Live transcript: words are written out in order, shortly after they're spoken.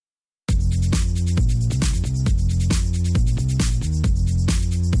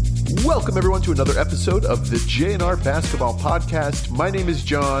Welcome, everyone, to another episode of the JNR Basketball Podcast. My name is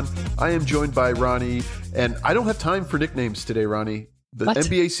John. I am joined by Ronnie, and I don't have time for nicknames today, Ronnie. The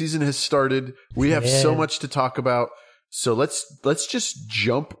NBA season has started. We have so much to talk about. So let's just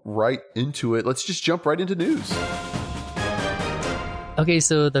jump right into it. Let's just jump right into news. Okay,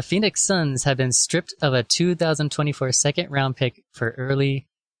 so the Phoenix Suns have been stripped of a 2024 second-round pick for early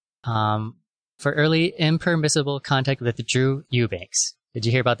impermissible contact with Drew Eubanks. Did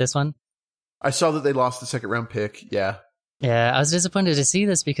you hear about this one? I saw that they lost the second-round pick. Yeah. Yeah, I was disappointed to see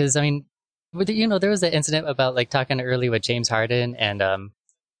this because, I mean, there was that incident about like talking early with James Harden and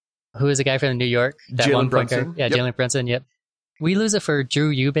who is the guy from New York? That Jalen one point Brunson. guard. Yeah, Yep. Jalen Brunson. Yep. We lose it for Drew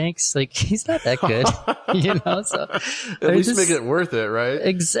Eubanks. Like, he's not that good, So At least make it worth it, right?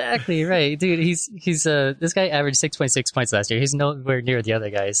 Exactly right, dude. He's this guy averaged 6.6 points last year. He's nowhere near the other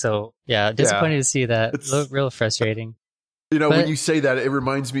guy. So yeah, disappointed to see that. Real frustrating. When you say that, it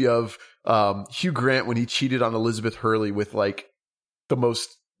reminds me of Hugh Grant when he cheated on Elizabeth Hurley with like the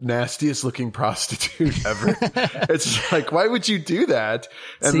most nastiest looking prostitute ever. It's like, why would you do that?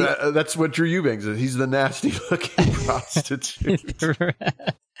 And that's what Drew Eubanks is. He's the nasty looking prostitute.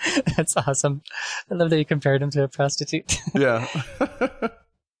 That's awesome. I love that you compared him to a prostitute. Yeah.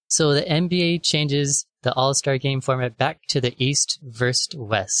 So the NBA changes the All-Star game format back to the East versus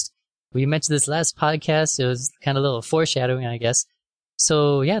West. We mentioned this last podcast. It was kind of a little foreshadowing, I guess.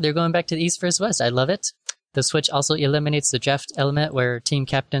 So yeah, they're going back to the East versus West. I love it. The switch also eliminates the draft element where team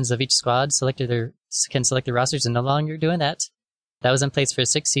captains of each squad can select their rosters, and no longer doing that. That was in place for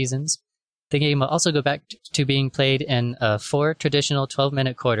 6 seasons. The game will also go back to being played in 4 traditional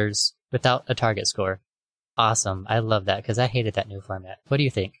 12-minute quarters without a target score. Awesome. I love that because I hated that new format. What do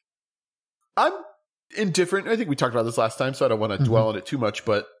you think? I'm indifferent. I think we talked about this last time, so I don't want to dwell on it too much,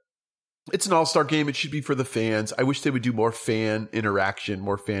 but it's an all-star game. It should be for the fans. I wish they would do more fan interaction,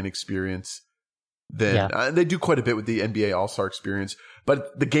 more fan experience. They do quite a bit with the NBA All-Star experience,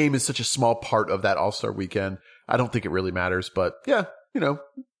 but the game is such a small part of that All-Star weekend. I don't think it really matters, but yeah,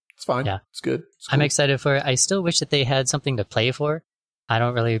 it's fine. Yeah. It's good. It's cool. I'm excited for it. I still wish that they had something to play for. I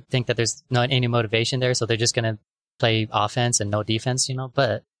don't really think that there's not any motivation there, so they're just going to play offense and no defense,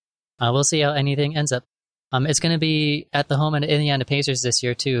 but we'll see how anything ends up. It's going to be at the home of the Indiana Pacers this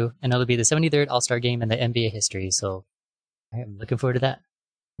year too, and it'll be the 73rd All-Star game in the NBA history, so I'm looking forward to that.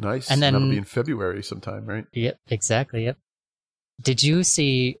 Nice. And then that'll be in February sometime, right? Yep, exactly. Yep. Did you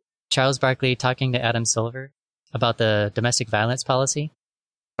see Charles Barkley talking to Adam Silver about the domestic violence policy?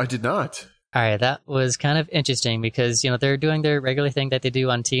 I did not. All right, that was kind of interesting because, they're doing their regular thing that they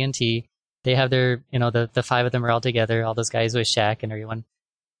do on TNT. They have their, the 5 of them are all together, all those guys with Shaq and everyone.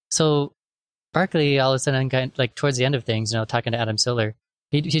 So Barkley all of a sudden, kind of, like towards the end of things, talking to Adam Silver,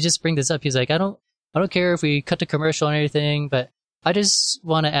 he just bring this up. He's like, I don't care if we cut the commercial or anything, but I just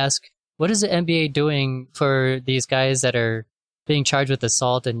want to ask, what is the NBA doing for these guys that are being charged with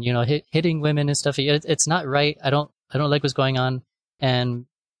assault and hitting women and stuff? It's not right. I don't like what's going on. And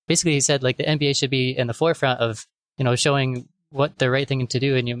basically, he said like the NBA should be in the forefront of showing what the right thing to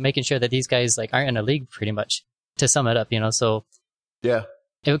do and making sure that these guys like aren't in a league, pretty much. To sum it up, So yeah,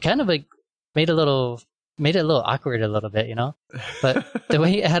 it kind of like made it a little awkward a little bit, But the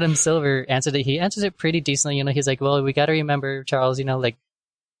way Adam Silver answered it, he answered it pretty decently. He's like, well, we got to remember, Charles, like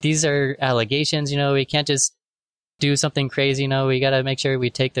these are allegations, we can't just do something crazy, we got to make sure we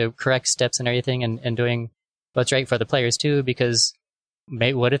take the correct steps and everything and doing what's right for the players too, because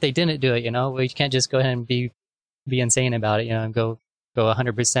what if they didn't do it, we can't just go ahead and be insane about it, and go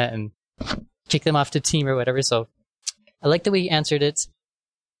 100% and kick them off the team or whatever. So I like the way he answered it.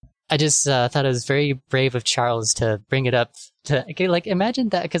 I just thought it was very brave of Charles to bring it up. Imagine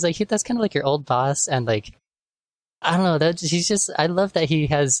that, because that's kind of like your old boss, and like I don't know, I love that he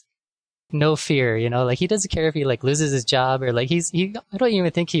has no fear. He doesn't care if he like loses his job or like I don't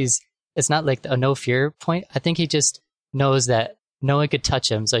even think it's not like a no fear point. I think he just knows that no one could touch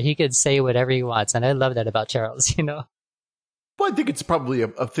him, so he could say whatever he wants, and I love that about Charles. Well, I think it's probably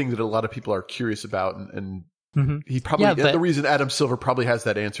a thing that a lot of people are curious about, and he probably the reason Adam Silver probably has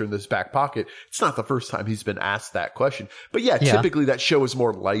that answer in his back pocket. It's not the first time he's been asked that question, but typically that show is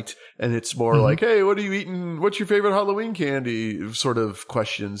more light and it's more like, "Hey, what are you eating? What's your favorite Halloween candy?" sort of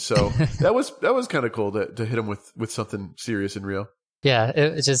questions. So that was kind of cool to hit him with something serious and real. Yeah,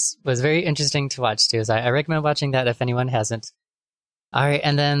 it just was very interesting to watch too. So I recommend watching that if anyone hasn't. All right,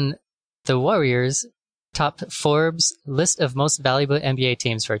 and then the Warriors top Forbes list of most valuable NBA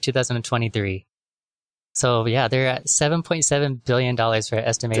teams for 2023. So yeah, they're at $7.7 billion for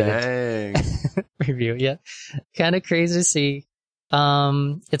estimated review. Yeah, kind of crazy to see.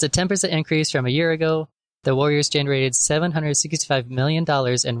 It's a 10% increase from a year ago. the Warriors generated $765 million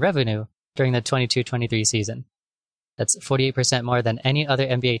in revenue during the 22-23 season. That's 48% more than any other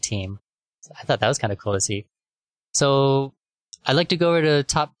NBA team. So I thought that was kind of cool to see. So I'd like to go over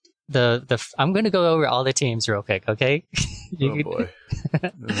to I'm going to go over all the teams real quick, okay? Oh, boy. All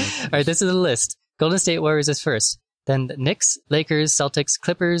right, this is the list. Golden State Warriors is first. Then the Knicks, Lakers, Celtics,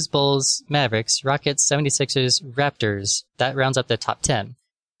 Clippers, Bulls, Mavericks, Rockets, 76ers, Raptors. That rounds up the top 10.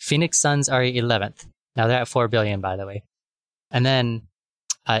 Phoenix Suns are 11th. Now they're at $4 billion, by the way. And then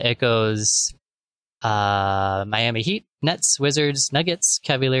it goes Miami Heat, Nets, Wizards, Nuggets,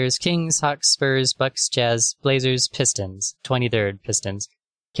 Cavaliers, Kings, Hawks, Spurs, Bucks, Jazz, Blazers, Pistons. 23rd Pistons.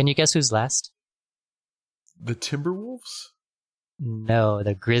 Can you guess who's last? The Timberwolves? No,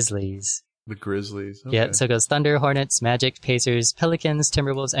 the Grizzlies. The Grizzlies. Okay. Yeah, so it goes Thunder, Hornets, Magic, Pacers, Pelicans,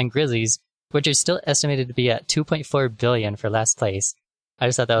 Timberwolves, and Grizzlies, which are still estimated to be at $2.4 billion for last place. I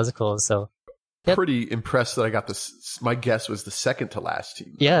just thought that was cool. So, yep. Pretty impressed that I got this. My guess was the second to last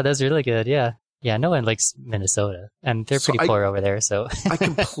team. Yeah, that's really good. Yeah. Yeah, no one likes Minnesota, and they're pretty poor over there. So I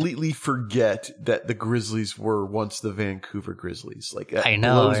completely forget that the Grizzlies were once the Vancouver Grizzlies. Like, that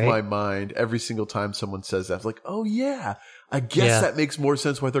blows my mind every single time someone says that. It's like, oh yeah, I guess that makes more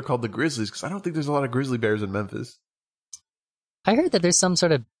sense why they're called the Grizzlies, because I don't think there's a lot of grizzly bears in Memphis. I heard that there's some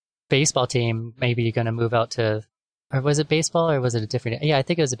sort of baseball team maybe going to move out to, or was it baseball or was it a different? Yeah, I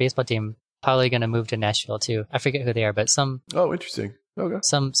think it was a baseball team probably going to move to Nashville too. I forget who they are, but some. Oh, interesting. Okay.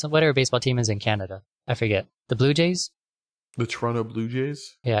 Some whatever baseball team is in Canada. I forget. The Blue Jays? The Toronto Blue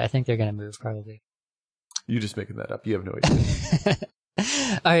Jays? Yeah, I think they're going to move probably. You're just making that up. You have no idea.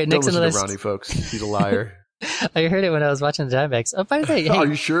 All right, next on the list. Don't listen to Ronnie, folks. He's a liar. I heard it when I was watching the Diamondbacks. Oh, by the way, hey, are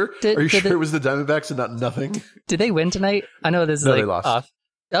you sure? Are you sure it was the Diamondbacks and not nothing? Did they win tonight? I know this is they lost. Off.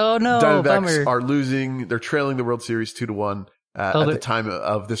 Oh no, Diamondbacks bummer. are losing. They're trailing the World Series 2-1 at the time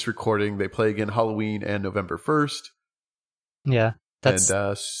of this recording. They play again Halloween and November 1st. Yeah. That's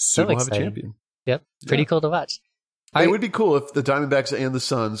soon we'll have a champion. Yep. Pretty cool to watch. It would be cool if the Diamondbacks and the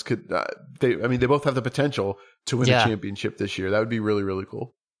Suns could, they both have the potential to win a championship this year. That would be really, really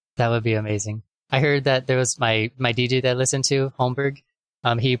cool. That would be amazing. I heard that there was my DJ that I listened to, Holmberg.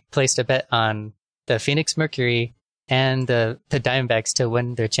 He placed a bet on the Phoenix Mercury and the Diamondbacks to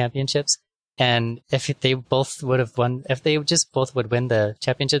win their championships. And if they both would have won, if they just both would win the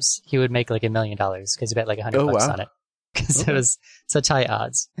championships, he would make like $1 million because he bet like $100 on it. Because it was such high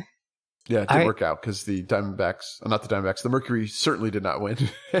odds. Yeah, it did work out because the Mercury certainly did not win.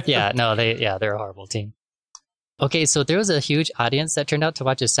 They're a horrible team. Okay, so there was a huge audience that turned out to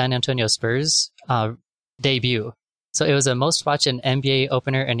watch the San Antonio Spurs debut. So it was the most watched NBA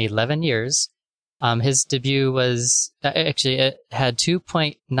opener in 11 years. His debut was it had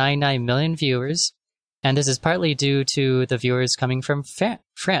 2.99 million viewers, and this is partly due to the viewers coming from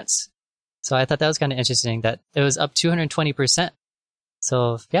France. So I thought that was kind of interesting that it was up 220%.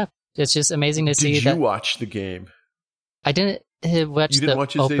 So yeah, it's just amazing to see. Did you watch the game? I didn't watch the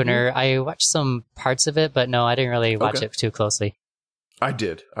opener. Debut? I watched some parts of it, but no, I didn't really watch it too closely. I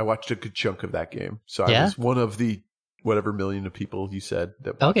did. I watched a good chunk of that game. So I was one of the whatever million of people you said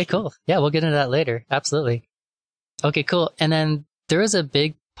that watched Okay, cool. Yeah, we'll get into that later. Absolutely. Okay, cool. And then there was a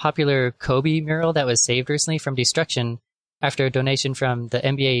big popular Kobe mural that was saved recently from destruction after a donation from the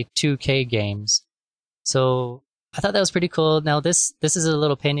NBA 2K games. So I thought that was pretty cool. Now this is a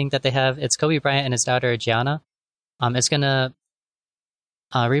little painting that they have. It's Kobe Bryant and his daughter Gianna. It's gonna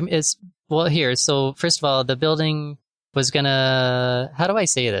So first of all, the building was gonna. How do I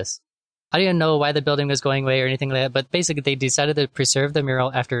say this? I didn't know why the building was going away or anything like that. But basically, they decided to preserve the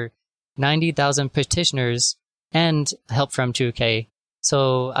mural after 90,000 petitioners and help from 2K.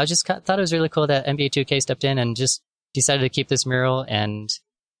 So I just thought it was really cool that NBA 2K stepped in and just decided to keep this mural. And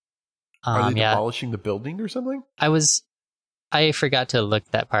are they demolishing the building or something? I forgot to look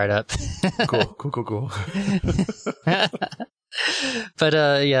that part up. Cool. But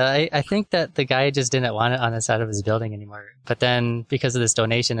I think that the guy just didn't want it on the side of his building anymore. But then because of this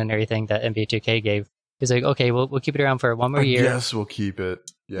donation and everything that NBA 2K gave, he's like, okay, we'll keep it around for one more year. Yes, we'll keep it.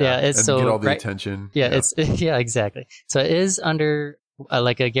 It's and so get all the attention. Yeah, exactly. So it is under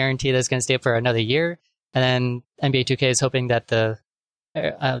like a guarantee that's going to stay up for another year, and then NBA 2K is hoping that the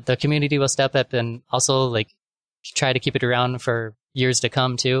community will step up and also like try to keep it around for years to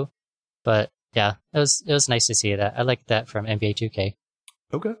come too. But yeah, it was nice to see that. I like that from NBA 2K.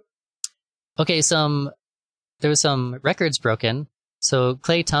 Okay, there was some records broken. So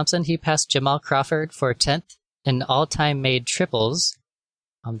Klay Thompson, he passed Jamal Crawford for 10th in all-time made triples.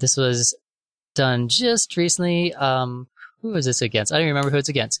 This was done just recently. Who was this against? I don't remember who it's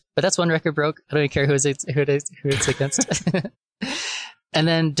against, but that's one record broke. I don't even care who it's against. And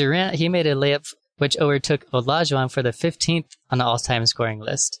then Durant, he made a layup which overtook Olajuwon for the 15th on the all-time scoring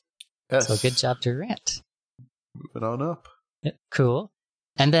list. Yes. So good job, Durant. Moving on up. Yep, cool.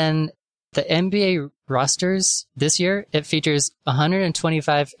 And then the NBA rosters this year, it features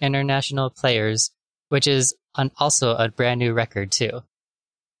 125 international players, which is also a brand new record too.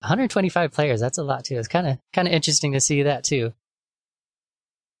 125 players, that's a lot too. It's kind of interesting to see that too.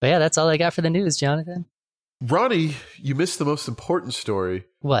 But yeah, that's all I got for the news, Jonathan. Ronnie, you missed the most important story.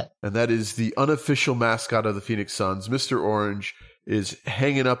 What? And that is the unofficial mascot of the Phoenix Suns, Mr. Orange, is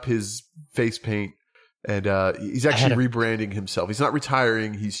hanging up his face paint, and he's actually rebranding himself. He's not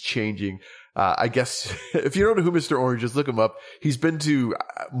retiring, he's changing. I guess if you don't know who Mr. Orange is, look him up. He's been to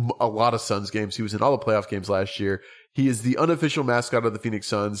a lot of Suns games. He was in all the playoff games last year. He is the unofficial mascot of the Phoenix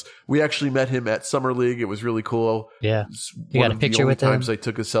Suns. We actually met him at Summer League. It was really cool. Yeah. You got a picture with him? Times I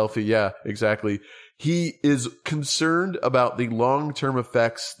took a selfie. Yeah, exactly. He is concerned about the long-term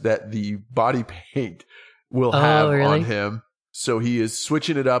effects that the body paint will have on him. So he is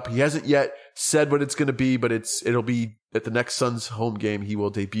switching it up. He hasn't yet said what it's going to be, but it'll be at the next Suns home game. He will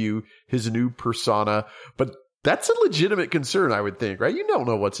debut his new persona. But that's a legitimate concern, I would think, right? You don't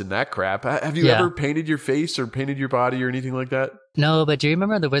know what's in that crap. Have you ever painted your face or painted your body or anything like that? No, but do you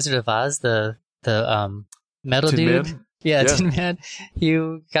remember the Wizard of Oz, the metal Tin dude? Man? Yeah, Tin Man.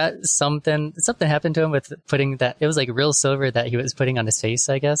 You got something happened to him with putting that. It was like real silver that he was putting on his face,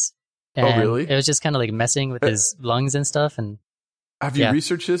 I guess. And really? It was just kind of like messing with his lungs and stuff. And have you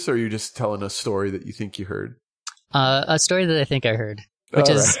researched this, or are you just telling a story that you think you heard? A story that I think I heard, which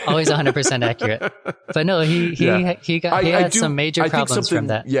is always 100% accurate. But no, he had some major problems from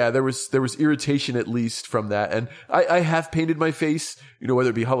that. Yeah, there was irritation at least from that. And I have painted my face, whether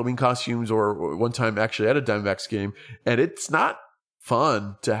it be Halloween costumes or one time actually at a Diamondbacks game, and it's not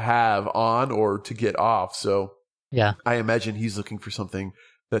fun to have on or to get off. So yeah, I imagine he's looking for something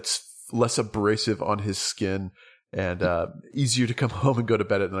that's less abrasive on his skin and easier to come home and go to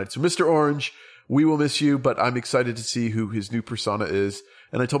bed at night. So Mr. Orange, we will miss you, but I'm excited to see who his new persona is.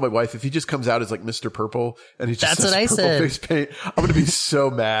 And I told my wife, if he just comes out as like Mr. Purple and he just has purple face paint, I'm going to be so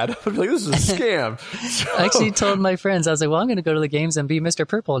mad. I'm going to be like, this is a scam. So, I actually told my friends, I was like, well, I'm going to go to the games and be Mr.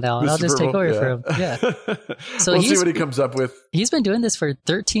 Purple now, and I'll just take over for him. Yeah. So we'll see what he comes up with. He's been doing this for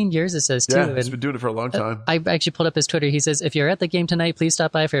 13 years, it says, too. Yeah, he's been doing it for a long time. I actually pulled up his Twitter. He says, if you're at the game tonight, please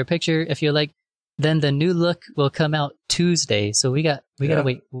stop by for a picture. If you like, then the new look will come out Tuesday. So we got to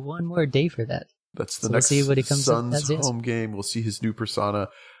wait one more day for that. That's the next Suns home game. We'll see his new persona.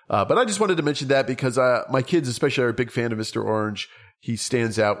 But I just wanted to mention that because my kids especially are a big fan of Mr. Orange. He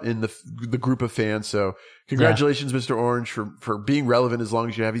stands out in the group of fans. So congratulations, Mr. Orange, for being relevant as long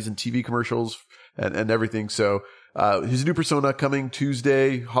as you have. He's in TV commercials and everything. So his new persona coming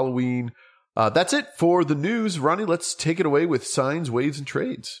Tuesday, Halloween. That's it for the news. Ronnie, let's take it away with signs, waves, and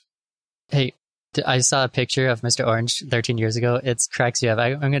trades. Hey, I saw a picture of Mr. Orange 13 years ago. It cracks you up.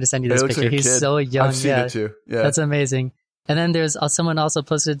 I'm going to send you this picture. Like he's so young. I've seen it too. Yeah. That's amazing. And then there's someone also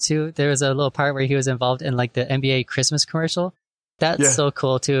posted too. There was a little part where he was involved in like the NBA Christmas commercial. That's so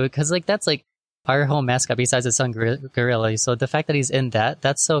cool too. Cause like, that's like our home mascot besides the Sun Gorilla. So the fact that he's in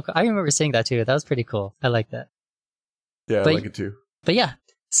that's so cool. I remember seeing that too. That was pretty cool. I like that. Yeah, I like it too. But yeah,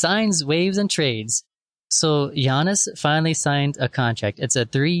 signs, waves, and trades. So Giannis finally signed a contract. It's a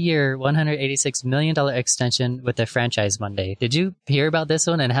 3-year, $186 million extension with the franchise Monday. Did you hear about this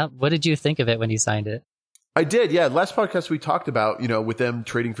one? And what did you think of it when he signed it? I did, yeah. Last podcast we talked about, with them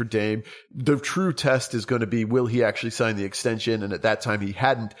trading for Dame, the true test is going to be, will he actually sign the extension? And at that time he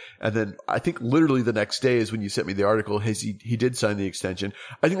hadn't. And then I think literally the next day is when you sent me the article, he did sign the extension.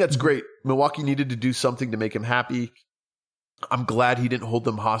 I think that's great. Milwaukee needed to do something to make him happy. I'm glad he didn't hold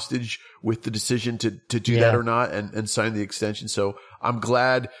them hostage with the decision to do that or not and sign the extension. So I'm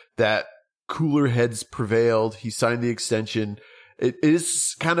glad that cooler heads prevailed. He signed the extension. It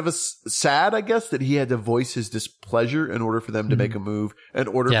is kind of sad, I guess, that he had to voice his displeasure in order for them to make a move, in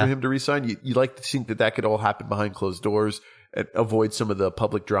order for him to resign. You like to think that could all happen behind closed doors and avoid some of the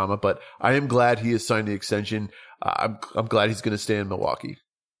public drama. But I am glad he has signed the extension. I'm glad he's going to stay in Milwaukee.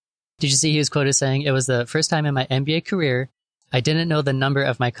 Did you see he was quoted saying, "It was the first time in my NBA career I didn't know the number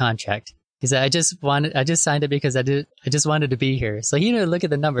of my contract." He said, I just signed it because I just wanted to be here. So he didn't look at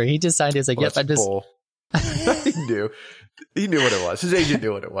the number. He just signed it. He's like, yep, I'm just. He knew what it was. His agent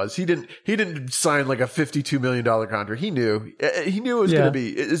knew what it was. He didn't sign like a $52 million contract. He knew it was going to be.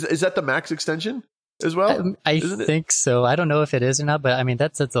 Is that the max extension as well? I think so. I don't know if it is or not, but I mean,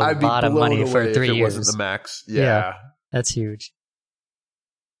 that's a lot of money for 3 years. It wasn't the max. Yeah. That's huge.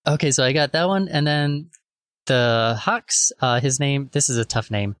 Okay. So I got that one. And then the Hawks, his name, this is a tough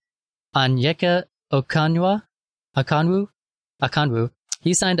name. Onyeka Okonwu.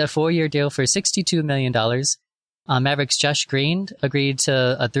 He signed a 4-year deal for $62 million. Mavericks' Josh Green agreed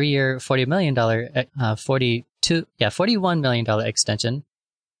to a 3-year, $41 million extension.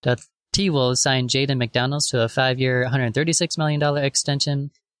 The T-Wolves signed Jaden McDaniels to a 5-year, $136 million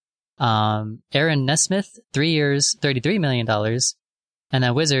extension. Aaron Nesmith, 3 years, $33 million. And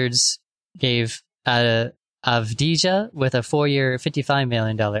the Wizards gave Avdija with a 4-year, $55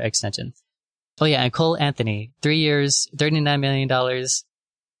 million extension. Oh yeah, and Cole Anthony, 3 years, $39 million.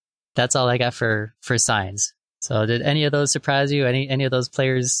 That's all I got for signs. So did any of those surprise you? Any of those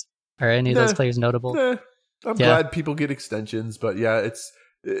players, or any of those players notable? I'm glad people get extensions, but yeah, it's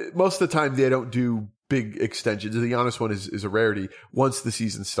most of the time they don't do big extensions. The Giannis one is a rarity once the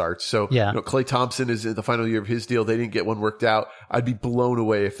season starts. So Klay Thompson is in the final year of his deal. They didn't get one worked out. I'd be blown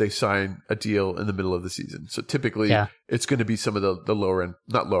away if they sign a deal in the middle of the season. So typically it's going to be some of the lower end,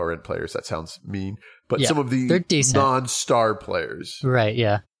 not lower end players. That sounds mean, but some of the non-star players. Right.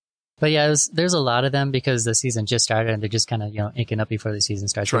 Yeah. But yeah, there's a lot of them because the season just started and they're just kind of, inking up before the season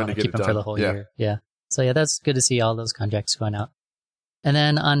starts. Trying to keep them for the whole year. Yeah. So yeah, that's good to see all those contracts going out. And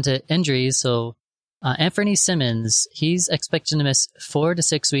then on to injuries. So Anthony Simmons, he's expected to miss 4 to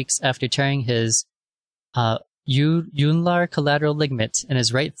 6 weeks after tearing his ulnar collateral ligament in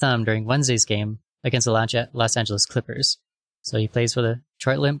his right thumb during Wednesday's game against the Los Angeles Clippers. So he plays for the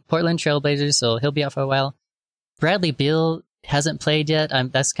Portland Trailblazers, so he'll be out for a while. Bradley Beal hasn't played yet.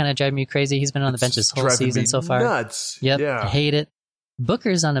 That's kind of driving me crazy. He's been on the bench this whole season so far. Nuts. Yep, yeah. I hate it.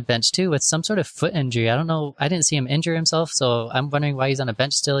 Booker's on the bench too with some sort of foot injury. I don't know. I didn't see him injure himself, so I'm wondering why he's on the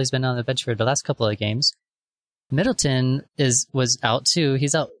bench still. He's been on the bench for the last couple of games. Middleton was out too.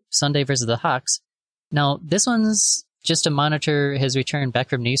 He's out Sunday versus the Hawks. Now, this one's just to monitor his return back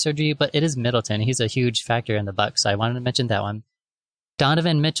from knee surgery, but it is Middleton. He's a huge factor in the Bucks, so I wanted to mention that one.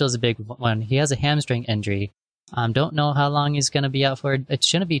 Donovan Mitchell's a big one. He has a hamstring injury. Don't know how long he's going to be out for. It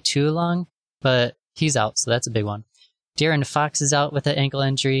shouldn't be too long, but he's out, so that's a big one. De'Aaron Fox is out with an ankle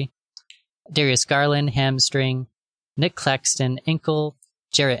injury. Darius Garland, hamstring. Nick Claxton, ankle.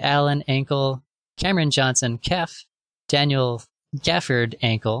 Jarrett Allen, ankle. Cameron Johnson, calf. Daniel Gafford,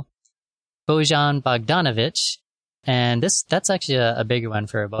 ankle. Bojan Bogdanovic. And that's actually a bigger one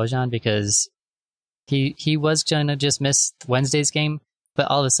for Bojan because he was going to just miss Wednesday's game, but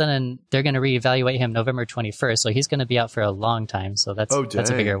all of a sudden they're going to reevaluate him November 21st, so he's going to be out for a long time, so that's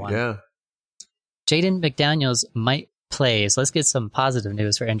a bigger one. Yeah. Jaden McDaniels might play, so let's get some positive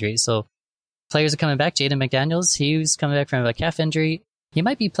news for injuries. So players are coming back. Jaden McDaniels, he's coming back from a calf injury. He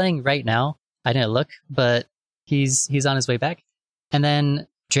might be playing right now. I didn't look, but he's on his way back. And then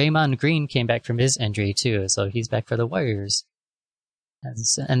Draymond Green came back from his injury too, so he's back for the Warriors.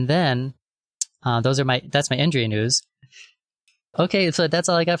 And then that's my injury news. Okay, so that's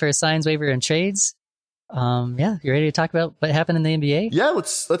all I got for signs, waiver, and trades. You ready to talk about what happened in the NBA? Yeah,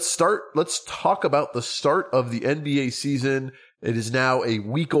 let's start. Let's talk about the start of the NBA season. It is now a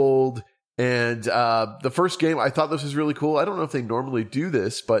week old, and the first game, I thought this was really cool. I don't know if they normally do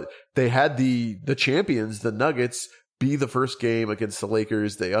this, but they had the champions, the Nuggets, be the first game against the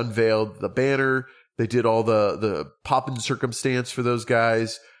Lakers. They unveiled the banner. They did all the pomp and circumstance for those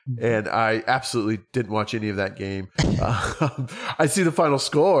guys. And I absolutely didn't watch any of that game. I see the final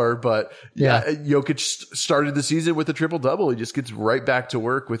score, but Jokic started the season with a triple-double. He just gets right back to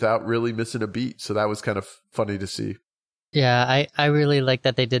work without really missing a beat. So that was kind of funny to see. Yeah, I really like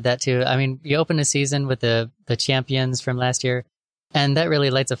that they did that too. I mean, you open the season with the champions from last year, and that really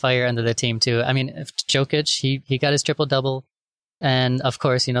lights a fire under the team too. I mean, if Jokic, he got his triple-double. And of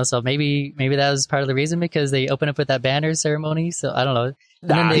course, so maybe that was part of the reason because they open up with that banner ceremony. So I don't know.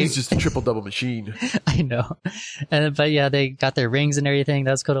 He's just a triple-double machine. I know. But yeah, they got their rings and everything.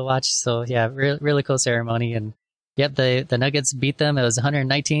 That was cool to watch. So yeah, really cool ceremony. And yep, the Nuggets beat them. It was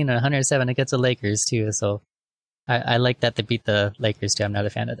 119 and 107 against the Lakers too. So I like that they beat the Lakers too. I'm not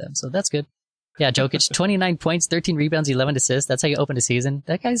a fan of them. So that's good. Yeah, Jokic, 29 points, 13 rebounds, 11 assists. That's how you open the season.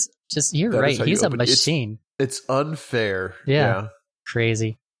 That guy's just, you're right. He's a machine. It's unfair. Yeah.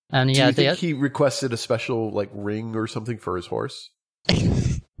 Crazy. And Do you think he requested a special ring or something for his horse?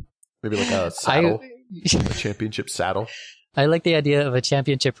 Maybe like a saddle, a championship saddle. I like the idea of a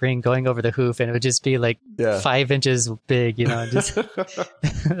championship ring going over the hoof, and it would just be 5 inches big, just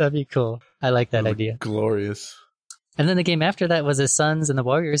that'd be cool. I like that idea. Glorious. And then the game after that was the Suns and the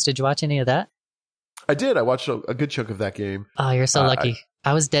Warriors. Did you watch any of that? I did. I watched a good chunk of that game. Oh, you're so lucky.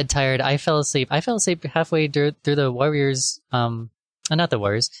 I was dead tired. I fell asleep. Halfway through the Warriors. Not the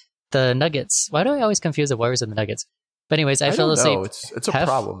Warriors, the Nuggets. Why do I always confuse the Warriors and the Nuggets? But anyways, I fell asleep. It's a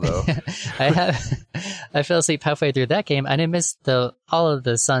problem though. I fell asleep halfway through that game. I didn't miss all of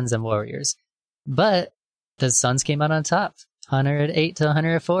the Suns and Warriors, but the Suns came out on top, 108 to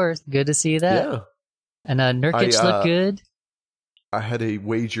 104. Good to see that. Yeah. And Nurkic looked good. I had a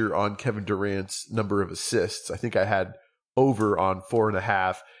wager on Kevin Durant's number of assists. I think I had over on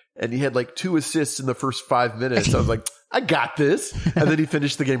 4.5, and he had like 2 assists in the first 5 minutes. I was like, I got this. And then he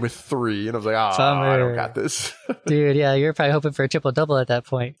finished the game with 3, and I was like, I don't got this. Dude, yeah, you're probably hoping for a triple-double at that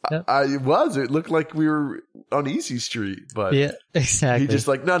point. Yep. It was. It looked like we were on easy street, but yeah, exactly. He just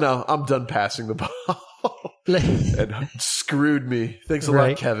like, no, I'm done passing the ball. And screwed me. Thanks a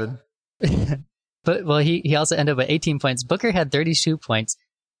lot, Kevin. But, well, he also ended up with 18 points. Booker had 32 points.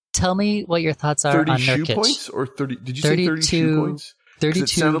 Tell me what your thoughts are on Nurkic. 30 points or 30? Did you say 32 points? 32. It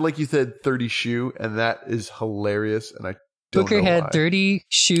sounded like you said 30 shoe, and that is hilarious. And I don't Booker know had why. 30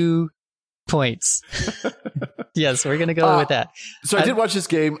 shoe points. Yes, we're gonna go with that. So I did watch this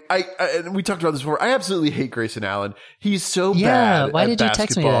game. And we talked about this before. I absolutely hate Grayson Allen. He's so bad. Yeah, why did you basketball.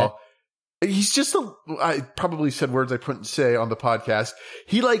 text me that? He's just I probably said words I couldn't say on the podcast.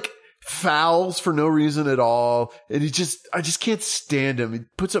 He like fouls for no reason at all, and I just can't stand him. He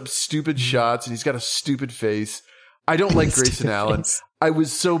puts up stupid shots, and he's got a stupid face. I don't like Grayson Allen. I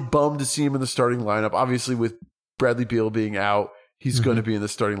was so bummed to see him in the starting lineup. Obviously, with Bradley Beal being out, he's going to be in the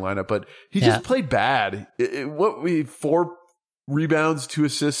starting lineup, but he just played bad. 4 rebounds, 2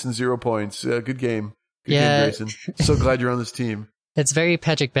 assists, and 0 points. Good game. Good game, Grayson. So glad you're on this team. It's very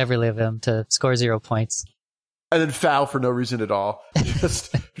Patrick Beverley of him to score 0 points. And then foul for no reason at all.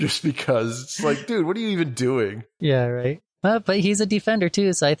 Just because. It's like, dude, what are you even doing? Yeah, right. But he's a defender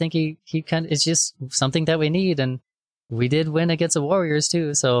too, so I think he kind of, it's just something that we need, and we did win against the Warriors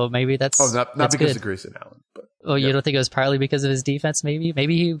too, so maybe that's not that's because good. of Grayson Allen. But you don't think it was partly because of his defense? Maybe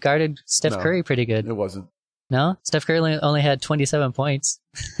he guarded Steph Curry pretty good. It wasn't. No, Steph Curry only had 27 points.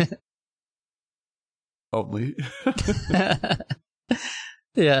 Only.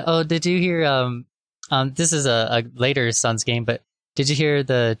 Yeah. Oh, did you hear? This is a later Suns game, but did you hear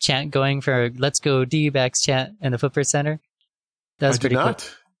the chant going for "Let's Go D-backs" chant in the Footprint Center? That was pretty cool.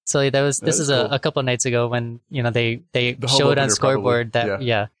 So this is cool. a couple of nights ago when they showed on scoreboard probably.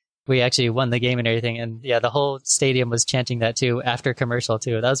 That we actually won the game and everything, and the whole stadium was chanting that too after commercial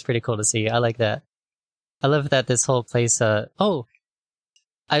too. That was pretty cool to see. I like that. I love that this whole place. I'm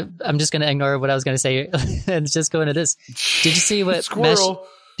just gonna ignore what I was gonna say and just go into this. Did you see what Squirrel?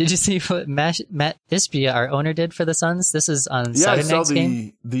 Did you see what Matt Ishbia, our owner, did for the Suns? This is on Saturday night's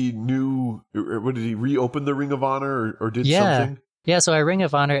game. The new. What did he reopen the Ring of Honor or did something? Yeah, so our Ring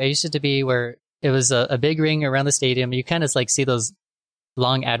of Honor, it used to be where it was a big ring around the stadium. You kind of like see those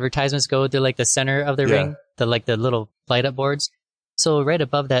long advertisements go to like the center of the ring, the little light up boards. So right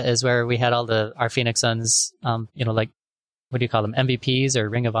above that is where we had all our Phoenix Suns, like, what do you call them? MVPs or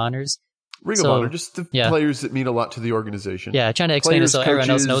Ring of Honors? Ring of Honor, just the players that mean a lot to the organization. Yeah, trying to explain it so everyone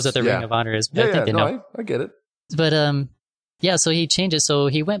else knows what the Ring of Honor is. But I think they know. I get it. But so he changed it. So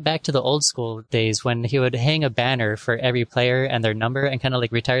he went back to the old school days when he would hang a banner for every player and their number and kind of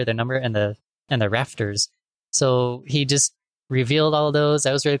like retire their number and the rafters. So he just revealed all those.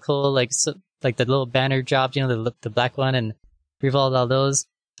 That was really cool. Like the little banner dropped, the black one, and revealed all those.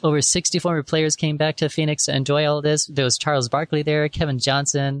 Over 60 former players came back to Phoenix to enjoy all this. There was Charles Barkley there, Kevin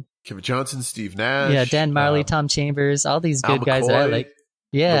Johnson, Steve Nash. Yeah, Dan Marley, Tom Chambers, all these good guys that I like.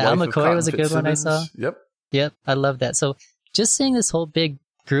 Yeah, Al McCoy was a good one I saw. Yep, I love that. So just seeing this whole big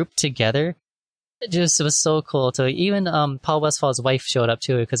group together, it just was so cool. So even Paul Westphal's wife showed up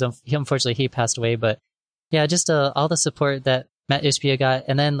too, because unfortunately he passed away. But yeah, just all the support that Matt Ishbia got.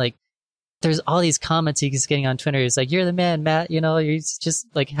 And then like, there's all these comments he's getting on Twitter. He's like, "You're the man, Matt. You're just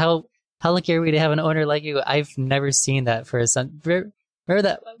like, how lucky are we to have an owner like you?" I've never seen that for a son. Remember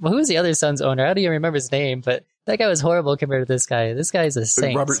that? Well, who was the other Suns owner? I don't even remember his name, but that guy was horrible compared to this guy. This guy's a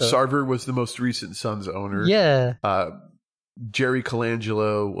saint. Robert Sarver was the most recent Suns owner. Yeah. Jerry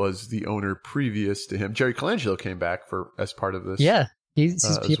Colangelo was the owner previous to him. Jerry Colangelo came back as part of this. Yeah, he's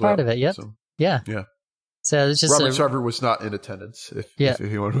part of it. Yep. So, yeah. So it's just Robert Sarver was not in attendance. If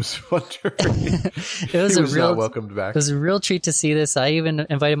anyone was wondering, it was not welcomed back. It was a real treat to see this. I even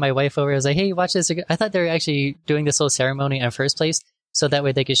invited my wife over. I was like, "Hey, watch this." I thought they were actually doing this whole ceremony in first place, so that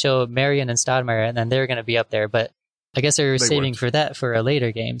way they could show Marion and Stoudemire, and then they're going to be up there. But I guess they were saving for that for a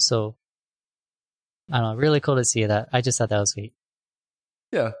later game. So I don't know. Really cool to see that. I just thought that was sweet.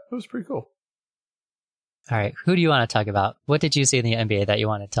 Yeah, it was pretty cool. All right, who do you want to talk about? What did you see in the NBA that you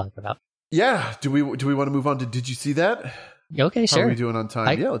want to talk about? Yeah, do we want to move on to Did You See That? Okay, sure. How are we doing on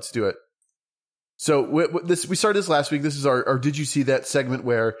time? Yeah, let's do it. So we started this last week. This is our Did You See That segment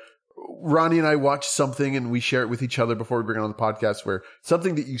where Ronnie and I watch something and we share it with each other before we bring it on the podcast, where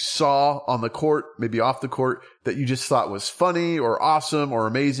something that you saw on the court, maybe off the court, that you just thought was funny or awesome or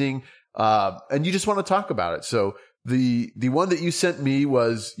amazing, and you just want to talk about it. So The one that you sent me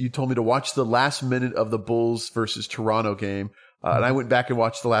was, you told me to watch the last minute of the Bulls versus Toronto game. And I went back and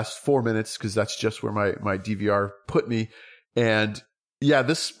watched the last 4 minutes because that's just where my DVR put me. And yeah,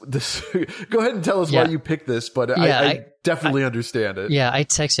 this go ahead and tell us why you picked this, but I definitely understand it. Yeah, I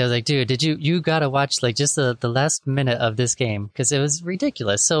texted you. I was like, dude, you got to watch like just the last minute of this game because it was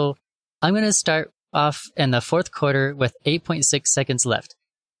ridiculous. So I'm going to start off in the fourth quarter with 8.6 seconds left.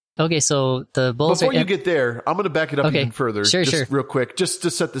 Okay, so the Bulls Before you get there, I'm going to back it up even further. Sure. Real quick, just to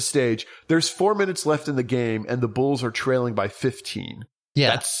set the stage. There's 4 minutes left in the game, and the Bulls are trailing by 15.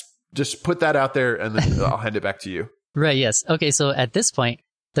 Yeah. Just put that out there, and then I'll hand it back to you. Right, yes. Okay, so at this point,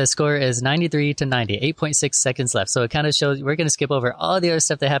 the score is 93-90, 8.6 seconds left. So it kind of shows, we're going to skip over all the other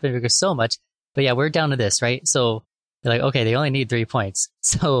stuff that happened because so much. But yeah, we're down to this, right? So they're like, okay, they only need 3 points.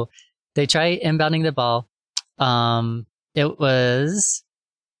 So they try inbounding the ball. It was...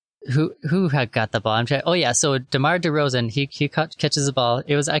 Who had got the ball? I'm trying. Oh yeah, so DeMar DeRozan, he catches the ball.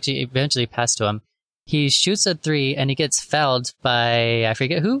 It was actually eventually passed to him. He shoots a 3 and he gets fouled by, I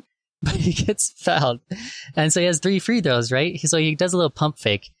forget who, but he gets fouled. And so he has 3 free throws, right? So he does a little pump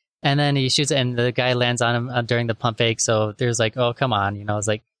fake and then he shoots it and the guy lands on him during the pump fake. So there's like, oh, come on. It's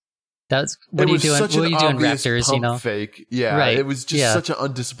like, what are you doing? What are you doing, Raptors? Fake. Yeah. Right. It was just such an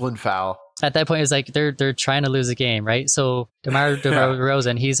undisciplined foul. At that point, it was like they're trying to lose a game, right? So DeMar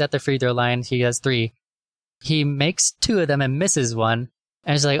DeRozan, he's at the free throw line. He has 3. He makes 2 of them and misses 1.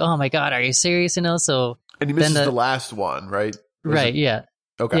 And it's like, oh my God, are you serious? So and he misses the last one, right? Yeah.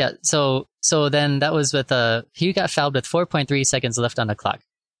 Okay. Yeah. So then that was with he got fouled with 4.3 seconds left on the clock,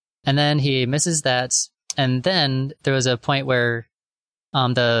 and then he misses that, and then there was a point where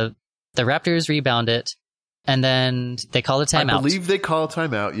the Raptors rebound it. And then they call a timeout. I believe they call a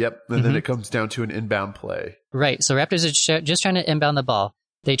timeout, yep. And then it comes down to an inbound play. Right. So Raptors are just trying to inbound the ball.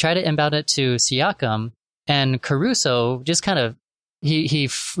 They try to inbound it to Siakam, and Caruso just kind of, he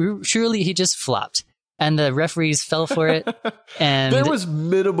just flopped. And the referees fell for it. And there was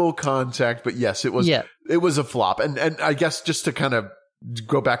minimal contact, but yes, it was a flop. And I guess just to kind of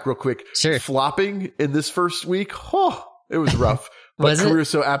go back real quick, flopping in this first week, it was rough. But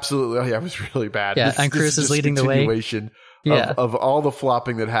Caruso, absolutely, it was really bad. Yeah, and Caruso's leading the way. Of all the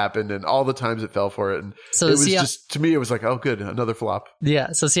flopping that happened and all the times it fell for it. And so it was just, to me, it was like, oh, good, another flop.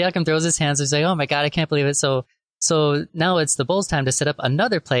 Yeah, so Siakam throws his hands. He's like, oh my God, I can't believe it. So now it's the Bulls' time to set up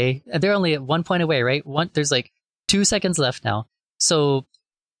another play. They're only at 1 point away, right? There's like 2 seconds left now. So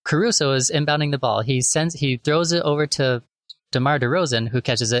Caruso is inbounding the ball. He throws it over to DeMar DeRozan, who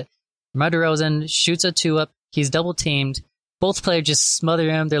catches it. DeMar DeRozan shoots a 2 up. He's double teamed. Both players just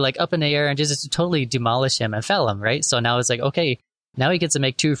smother him. They're like up in the air and just totally demolish him and foul him, right? So now it's like, okay, now he gets to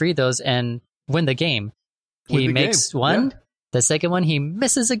make 2 free throws and win the game. He makes 1. Yeah. The second one, he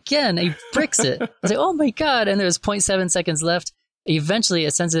misses again. He bricks it. I was like, oh my God. And there's 0.7 seconds left. Eventually,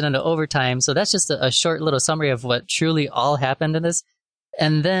 it sends it into overtime. So that's just a short little summary of what truly all happened in this.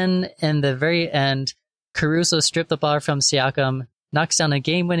 And then in the very end, Caruso stripped the ball from Siakam, knocks down a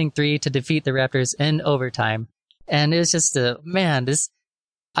game-winning 3 to defeat the Raptors in overtime. And it was just the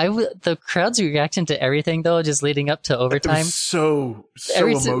crowd's reaction to everything though, just leading up to overtime. It was so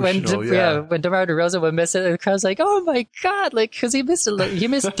emotional. When DeMar DeRozan would miss it, the crowd's like, "Oh my God!" Like because he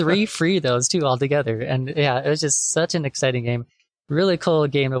missed 3 free throws too altogether, and yeah, it was just such an exciting game. Really cool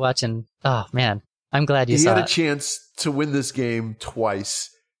game to watch, and oh man, I'm glad you saw it. He had a chance to win this game twice,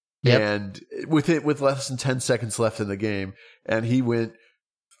 and with less than 10 seconds left in the game, and he went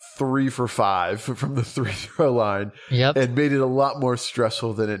 3 for 5 from the 3-throw line and made it a lot more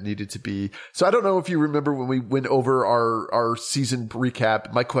stressful than it needed to be. So I don't know if you remember when we went over our season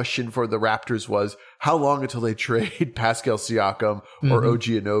recap, my question for the Raptors was how long until they trade Pascal Siakam or OG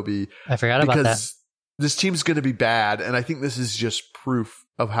Anunoby? I forgot about that. Because this team's going to be bad, and I think this is just proof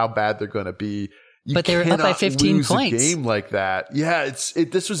of how bad they're going to be. But they were up by 15 points. A game like that. Yeah,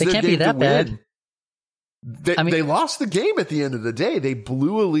 this was their game to win. They lost the game at the end of the day. They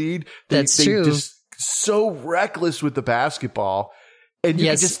blew a lead. That's true. Just so reckless with the basketball. And you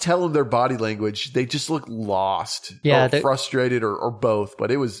can just tell in their body language, they just look lost or frustrated or both.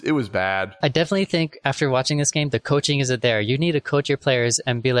 But it was bad. I definitely think after watching this game, the coaching isn't there. You need to coach your players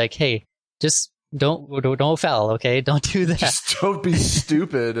and be like, hey, just don't foul, okay? Don't do that. Just don't be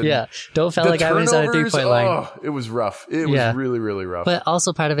stupid. And don't foul like I was on a 3-point line. Oh, it was rough. It was really, really rough. But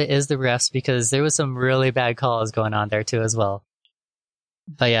also part of it is the refs because there was some really bad calls going on there too as well.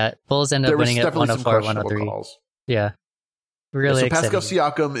 But yeah, Bulls ended up winning it 104-103. Yeah. Really exciting. Pascal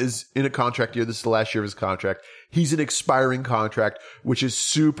Siakam is in a contract year. This is the last year of his contract. He's an expiring contract, which is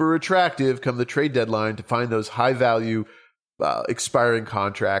super attractive come the trade deadline to find those high value expiring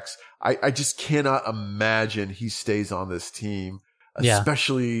contracts. I just cannot imagine he stays on this team. Yeah.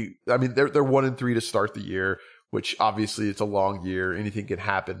 Especially, I mean, they're 1-3 to start the year, which obviously it's a long year. Anything can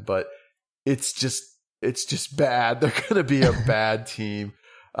happen, but it's just bad. They're going to be a bad team.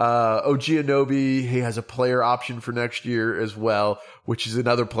 OG Anunoby, he has a player option for next year as well, which is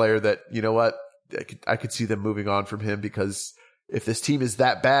another player that, you know what, I could see them moving on from him, because if this team is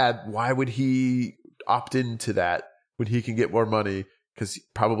that bad, why would he opt into that when he can get more money? Because he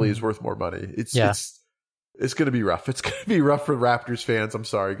probably is worth more money. It's going to be rough. It's going to be rough for Raptors fans. I'm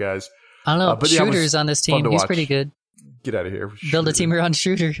sorry, guys. I don't know. But Schroeder's on this team. He's pretty good. Get out of here. Build a team around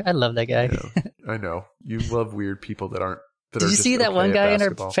Schroeder. I love that guy. I know. You love weird people that aren't. Did you see that one guy in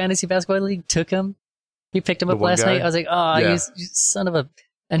our fantasy basketball league took him? He picked him up last night. I was like, oh, you son of a...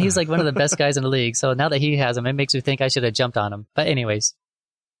 And he's like one of the best guys in the league. So now that he has him, it makes me think I should have jumped on him. But anyways.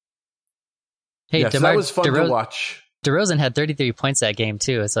 Hey, so that was fun to watch. DeRozan had 33 points that game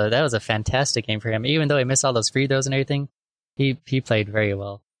too. So that was a fantastic game for him. Even though he missed all those free throws and everything, he played very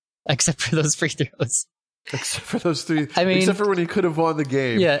well. Except for those free throws. Except for those three. I mean, except for when he could have won the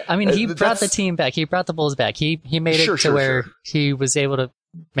game. Yeah, I mean, he brought the team back. He brought the Bulls back. He made it to where he was able to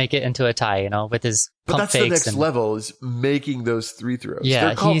make it into a tie, you know, with his pump fakes. But that's the next level, is making those free throws.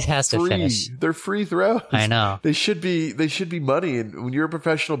 Yeah, he has to finish. They're free throws. I know. They should be money. And when you're a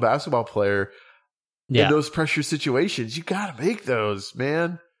professional basketball player, in those pressure situations, you got to make those,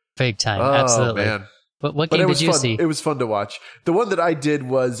 man. Big time, absolutely. Man. What game did you see? It was fun to watch. The one that I did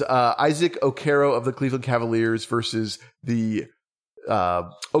was Isaac Okoro of the Cleveland Cavaliers versus the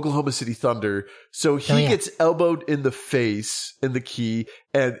Oklahoma City Thunder. So he gets elbowed in the face in the key,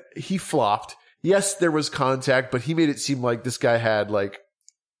 and he flopped. Yes, there was contact, but he made it seem like this guy had like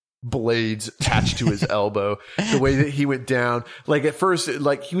blades attached to his elbow. The way that he went down, like at first,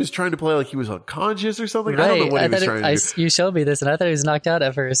 like he was trying to play like he was unconscious or something. Right. I don't know what he was trying to do. You showed me this, and I thought he was knocked out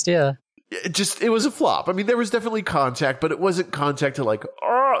at first. Yeah. It was a flop. I mean, there was definitely contact, but it wasn't contact to like,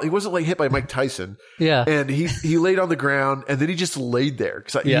 he wasn't like hit by Mike Tyson. Yeah. And he laid on the ground, and then he just laid there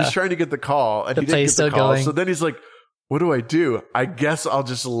because he was trying to get the call, and he didn't get the call. Going. So then he's like, what do I do? I guess I'll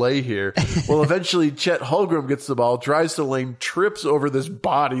just lay here. Well, eventually Chet Holmgren gets the ball, drives the lane, trips over this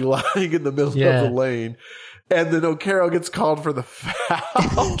body lying in the middle of the lane. And then Okoro gets called for the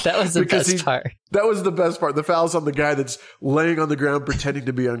foul. That was the best part. That was the best part. The foul's on the guy that's laying on the ground pretending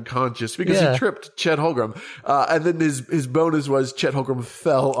to be unconscious because he tripped Chet Holmgren. And then his bonus was Chet Holmgren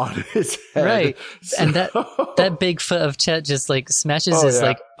fell on his head. Right. So, and that big foot of Chet just like smashes his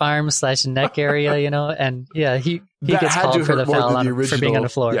like arm/neck area, you know? And he gets called for the foul for being on the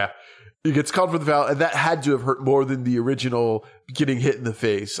floor. Yeah. He gets called for the foul, and that had to have hurt more than the original getting hit in the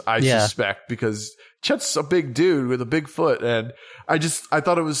face, I suspect, because Chet's a big dude with a big foot, and I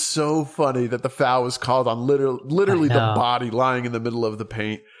thought it was so funny that the foul was called on literally the body lying in the middle of the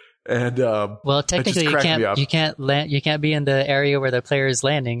paint. And well, technically you can't be in the area where the player is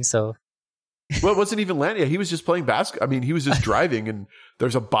landing, so. Well, it wasn't even landing. He was just playing basketball. I mean, he was just driving, and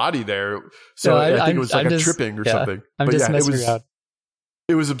there's a body there, so I think it was like tripping or something. I'm just messing around.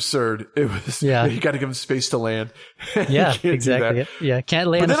 It was absurd. It was, you got to give him space to land. Yeah, exactly. Yeah, can't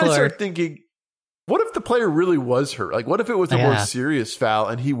land the floor. Then I started thinking, what if the player really was hurt? Like, what if it was a more serious foul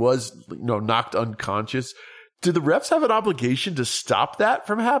and he was, knocked unconscious? Do the refs have an obligation to stop that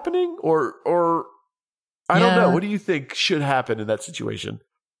from happening? Or I don't know. What do you think should happen in that situation?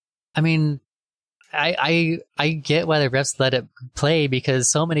 I mean, I get why the refs let it play, because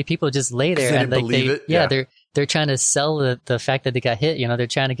so many people just lay there and like they're trying to sell the fact that they got hit. They're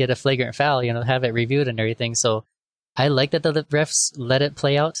trying to get a flagrant foul, have it reviewed and everything. So I like that the refs let it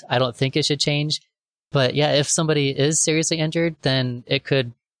play out. I don't think it should change. But yeah, if somebody is seriously injured, then it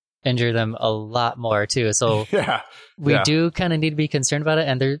could injure them a lot more too. So we do kind of need to be concerned about it.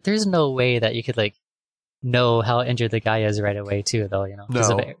 And there's no way that you could like know how injured the guy is right away too, though, No.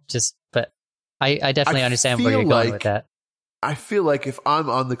 But I definitely understand where you're going with that. I feel like if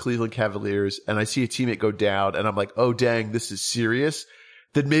I'm on the Cleveland Cavaliers and I see a teammate go down and I'm like, oh, dang, this is serious,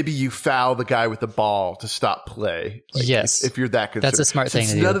 then maybe you foul the guy with the ball to stop play. Like, yes. If you're that concerned. That's a smart thing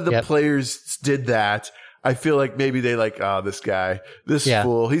to do. None of the players did that. I feel like maybe they like, this guy, this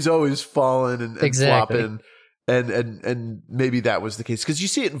fool, he's always falling and flopping. And maybe that was the case. Because you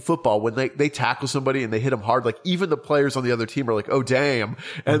see it in football when they tackle somebody and they hit them hard. Like even the players on the other team are like, oh, damn.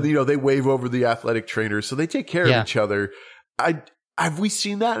 And, they wave over the athletic trainers. So they take care of each other. Have we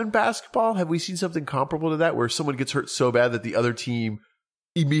seen that in basketball? Have we seen something comparable to that where someone gets hurt so bad that the other team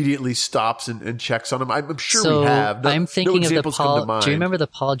immediately stops and checks on him? I'm sure we have. I'm thinking of the Paul. Do you remember the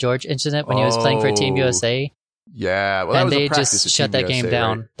Paul George incident when he was playing for Team USA? Yeah. Well, and they just shut that game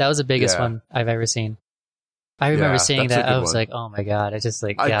down. Right? That was the biggest one I've ever seen. I remember Yeah, seeing that's a that. I good was one. like, oh my God. I just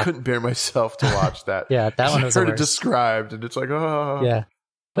like, I yeah. couldn't bear myself to watch that. Yeah, that one was I the heard it worst. described, and it's like, oh. Yeah.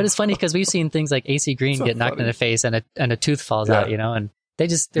 But it's funny because we've seen things like AC Green So get knocked in funny. the face and a tooth falls Yeah. out, you know, and they're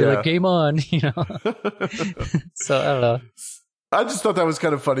Yeah. like, game on, you know. So I don't know. I just thought that was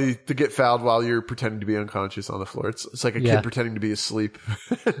kind of funny to get fouled while you're pretending to be unconscious on the floor. It's like a Yeah. kid pretending to be asleep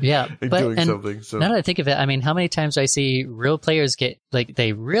Yeah. and But doing and something. So now that I think of it, I mean, how many times do I see real players get like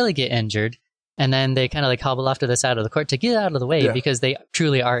they really get injured and then they kind of like hobble off to the side of the court to get out of the way Yeah. because they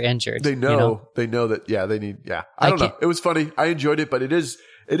truly are injured. they know, you know? they know that. Yeah, they need. Yeah, I I don't know. can't- It was funny. I enjoyed it, but it is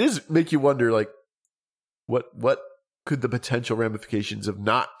make you wonder, like, what could the potential ramifications of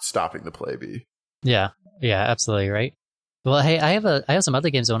not stopping the play be? Yeah. Yeah, absolutely. Right. Well, hey, I have some other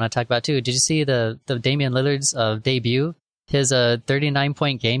games I want to talk about too. Did you see the Damian Lillard's debut? His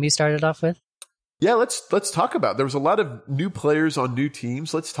 39-point game he started off with? Yeah, let's talk about. There was a lot of new players on new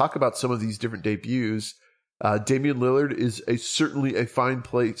teams. Let's talk about some of these different debuts. Damian Lillard is certainly a fine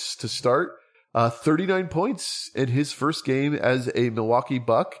place to start. 39 points in his first game as a Milwaukee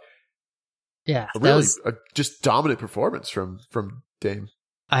Buck. Yeah. Really, just dominant performance from Dame.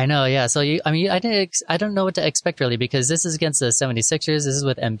 I know, yeah. So, I don't know what to expect really because this is against the 76ers. This is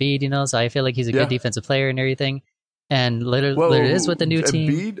with Embiid, you know, so I feel like he's a good defensive player and everything. And Lillard is with the new team.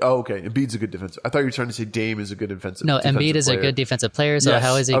 Embiid? Oh, okay. Embiid's a good defensive. I thought you were trying to say Dame is a good defensive No, defensive Embiid is player. a good defensive player, so Yes.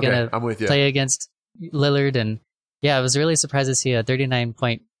 how is he Okay, going I'm with to you. play against Lillard? And yeah, I was really surprised to see a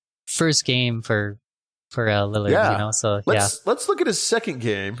 39-point first game for Lillard, Yeah. you know, so Let's look at his second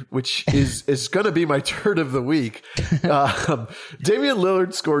game, which is going to be my turn of the week. Damian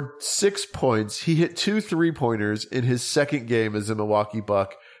Lillard scored 6 points. He hit 2 3-pointers in his second game as a Milwaukee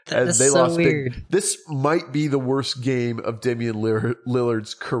Buck. And That's they so lost weird. big. This might be the worst game of Damian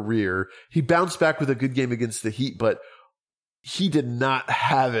Lillard's career. He bounced back with a good game against the Heat, but he did not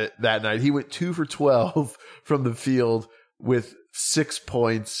have it that night. He went 2 for 12 from the field with 6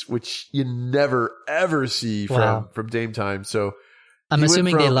 points, which you never ever see Wow. from Dame time. So I'm he went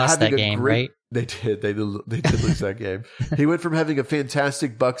assuming they from lost having that a game, great- right? They did. They did lose that game. He went from having a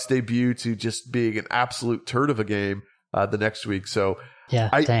fantastic Bucks debut to just being an absolute turd of a game the next week. So Yeah,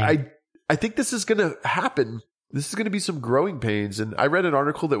 dang. I think this is going to happen. This is going to be some growing pains. And I read an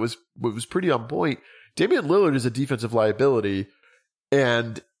article that was pretty on point. Damian Lillard is a defensive liability,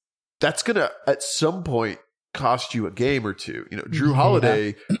 and that's going to at some point cost you a game or two. You know, Drew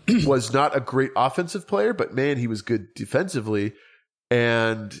Holiday was not a great offensive player, but man, he was good defensively.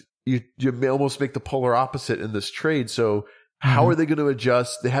 And you may almost make the polar opposite in this trade. So how are they going to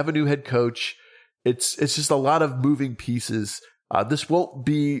adjust? They have a new head coach. It's just a lot of moving pieces. This won't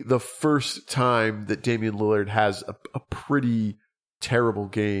be the first time that Damian Lillard has a pretty terrible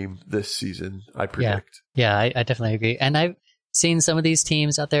game this season, I predict. Yeah, I definitely agree. And I've seen some of these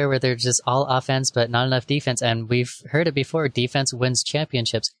teams out there where they're just all offense, but not enough defense. And we've heard it before. Defense wins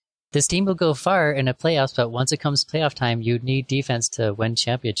championships. This team will go far in the playoffs, but once it comes playoff time, you need defense to win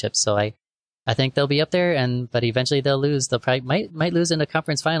championships. So I think they'll be up there, but eventually they'll lose. They'll probably might lose in the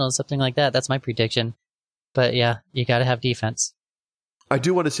conference finals, something like that. That's my prediction. But yeah, you got to have defense. I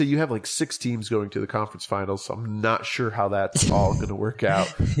do want to say you have like 6 teams going to the conference finals, so I'm not sure how that's all going to work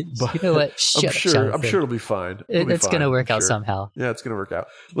out. But You know what? Shut I'm up, sure Jonathan. it'll be fine. It's going to work out sure. somehow. Yeah, it's going to work out.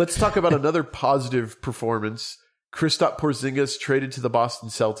 Let's talk about another positive performance. Kristaps Porzingis traded to the Boston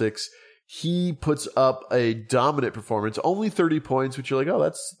Celtics. He puts up a dominant performance, only 30 points, which you're like, oh,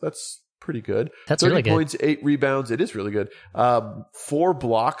 that's pretty good. That's 30 really good. points, 8 rebounds. It is really good. 4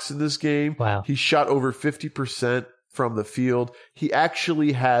 blocks in this game. Wow. He shot over 50% from the field. He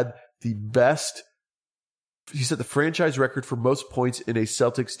actually had the best, he set the franchise record for most points in a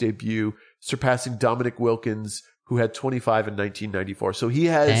Celtics debut, surpassing Dominic Wilkins, who had 25 in 1994. So he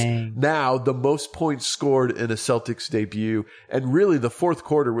has Dang. now the most points scored in a Celtics debut. And really the fourth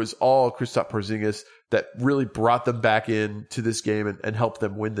quarter was all Kristaps Porzingis that really brought them back into this game and helped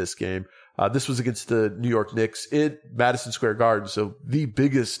them win this game. This was against the New York Knicks at Madison Square Garden, so the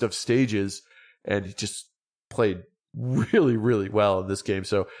biggest of stages. And he just played really, really well in this game.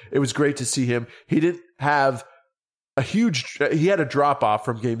 So it was great to see him. He didn't have he had a drop off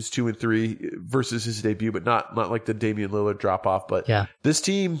from games 2 and 3 versus his debut, but not like the Damian Lillard drop off. But Yeah. this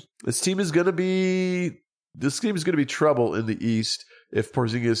team is going to be trouble in the East if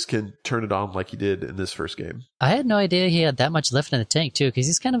Porzingis can turn it on like he did in this first game. I had no idea he had that much left in the tank too, because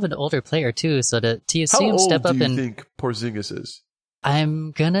he's kind of an older player too. So to see How him old step do up you and think Porzingis is?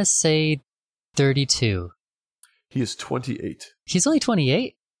 I'm gonna say 32. He is 28. He's only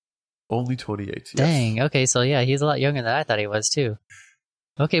 28. Only 28. Yes. Dang. Okay, so yeah, he's a lot younger than I thought he was too.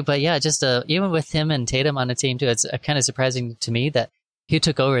 Okay, but yeah, just even with him and Tatum on the team too, it's kind of surprising to me that he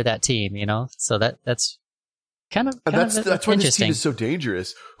took over that team. You know, so that's And that's why this team interesting. is so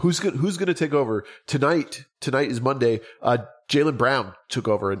dangerous. Who's going to take over tonight? Tonight is Monday. Jaylen Brown took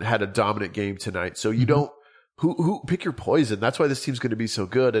over and had a dominant game tonight. So you don't who pick your poison. That's why this team's going to be so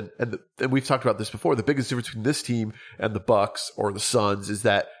good. And we've talked about this before. The biggest difference between this team and the Bucks or the Suns is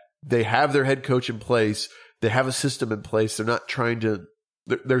that they have their head coach in place. They have a system in place. They're not trying to.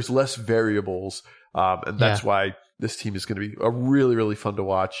 There's less variables, and that's why this team is going to be really, really fun to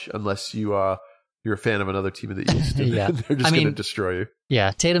watch. Unless you're a fan of another team in the East, they're just going to destroy you.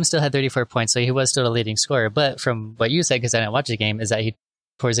 Yeah, Tatum still had 34 points, so he was still a leading scorer. But from what you said, because I didn't watch the game, is that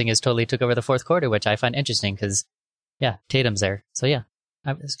Porzingis totally took over the fourth quarter, which I find interesting because, Tatum's there. So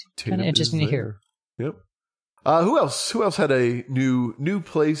it's kind of interesting to hear. Yep. Who else? Who else had a new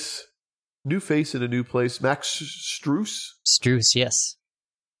face in a new place? Max Strus. Strus, yes.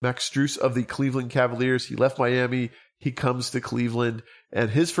 Max Strus of the Cleveland Cavaliers. He left Miami. He comes to Cleveland,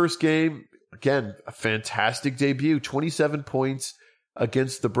 and his first game. Again, a fantastic debut, 27 points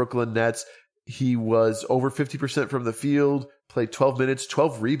against the Brooklyn Nets. He was over 50% from the field, played 12 minutes,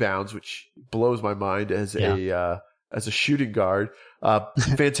 12 rebounds, which blows my mind as a shooting guard.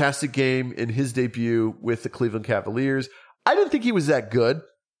 Fantastic game in his debut with the Cleveland Cavaliers. I didn't think he was that good.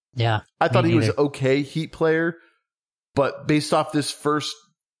 Yeah. I thought he was an okay Heat player, but based off this first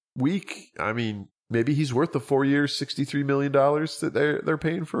week, I mean, maybe he's worth the 4 years, $63 million that they're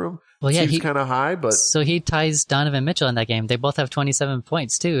paying for him. Well, yeah, seems kind of high, but so he ties Donovan Mitchell in that game. They both have 27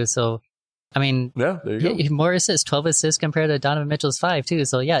 points too. So, I mean, there you go. More assists, 12 assists compared to Donovan Mitchell's 5 too.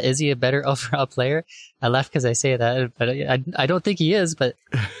 So, is he a better overall player? I laugh because I say that, but I don't think he is. But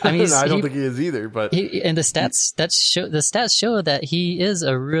I mean, I don't think he is either. But and the stats show that he is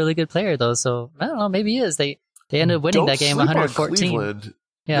a really good player though. So I don't know, maybe he is. They ended up winning that game, 114.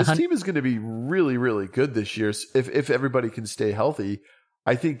 Yeah, this team is going to be really, really good this year if everybody can stay healthy.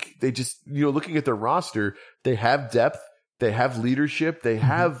 I think they just, looking at their roster, they have depth, they have leadership, they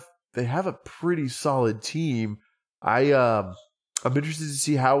have a pretty solid team. I'm interested to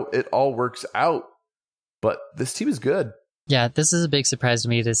see how it all works out, but this team is good. Yeah, this is a big surprise to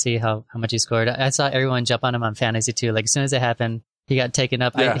me to see how much he scored. I saw everyone jump on him on fantasy too. Like as soon as it happened, he got taken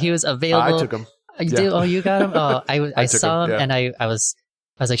up. Yeah. He was available. I took him. Oh, you got him? Oh, I saw him, yeah. and I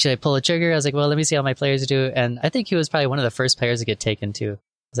was like, should I pull a trigger? I was like, well, let me see how my players do. And I think he was probably one of the first players to get taken too.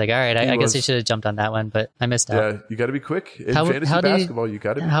 I was like, all right, I guess I should have jumped on that one, but I missed out. Yeah, you got to be quick. In fantasy basketball, you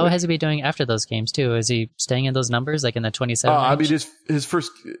got to be How quick. has he been doing after those games too? Is he staying in those numbers, like in the 27 range? I mean, his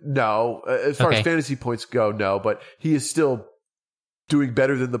first, no. As far as fantasy points go, no. But he is still doing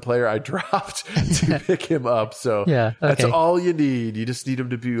better than the player I dropped to pick him up. So that's all you need. You just need him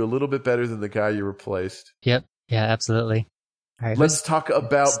to be a little bit better than the guy you replaced. Yep. Yeah, absolutely. All right, let's talk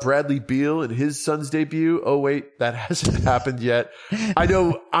about Bradley Beal and his Suns debut. Oh, wait, that hasn't happened yet. I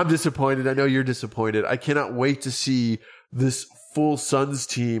know I'm disappointed. I know you're disappointed. I cannot wait to see this full Suns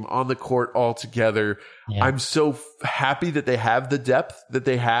team on the court all together. Yeah. I'm so happy that they have the depth that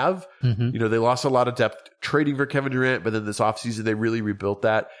they have. Mm-hmm. They lost a lot of depth trading for Kevin Durant, but then this offseason they really rebuilt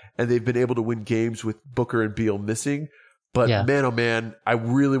that, and they've been able to win games with Booker and Beal missing. But man, oh man, I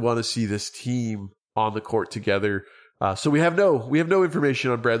really want to see this team on the court together. So we have no information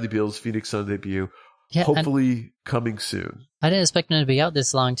on Bradley Beal's Phoenix Suns debut. Yeah, hopefully coming soon. I didn't expect him to be out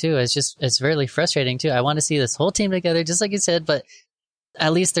this long too. It's really frustrating too. I want to see this whole team together, just like you said. But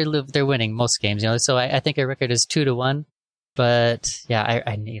at least they're winning most games, So I think our record is 2-1. But yeah,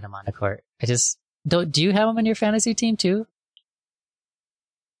 I need him on the court. I just don't. Do you have him on your fantasy team too?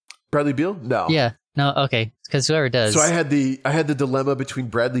 Bradley Beal? No. Yeah. No, okay, because whoever does. So I had the dilemma between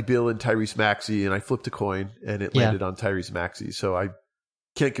Bradley Beal and Tyrese Maxey, and I flipped a coin, and it landed on Tyrese Maxey. So I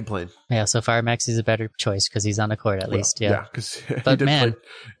can't complain. Yeah, so far Maxey's a better choice because he's on the court at least. Yeah, because but man,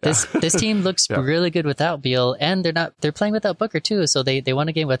 this team looks really good without Beal, and they're playing without Booker too. So they won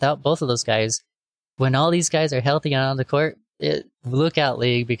a game without both of those guys. When all these guys are healthy and on the court, look out,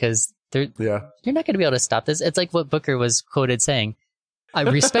 league, because you're not going to be able to stop this. It's like what Booker was quoted saying.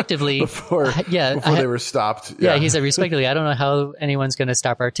 Respectively, before they were stopped. Yeah, he said respectively. I don't know how anyone's going to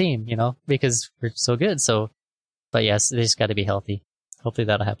stop our team, because we're so good. So, but yes, they just got to be healthy. Hopefully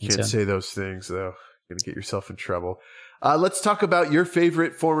that'll happen soon. Can't say those things though. You're going to get yourself in trouble. Let's talk about your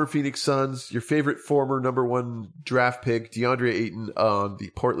favorite former Phoenix Suns, your favorite former number 1 draft pick, DeAndre Ayton on the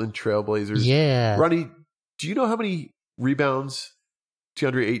Portland Trailblazers. Yeah. Ronnie, do you know how many rebounds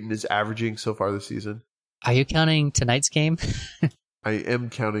DeAndre Ayton is averaging so far this season? Are you counting tonight's game? I am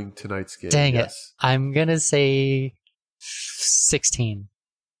counting tonight's game. Dang it. I'm going to say 16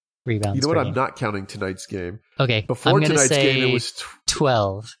 rebounds. You know what? I'm not counting tonight's game. Okay. Before tonight's game, it was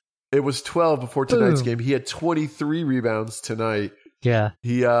 12. It was 12 before tonight's game. He had 23 rebounds tonight. Yeah.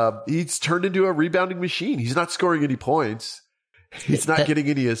 He's turned into a rebounding machine. He's not scoring any points. He's not getting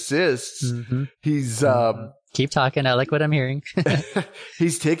any assists. Mm-hmm. He's keep talking. I like what I'm hearing.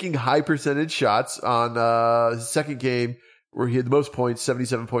 he's taking high percentage shots on his second game where he had the most points,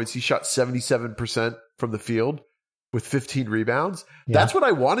 77 points. He shot 77% from the field with 15 rebounds. Yeah. That's what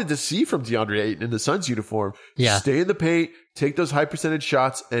I wanted to see from DeAndre Ayton in the Suns uniform. Yeah. Stay in the paint, take those high percentage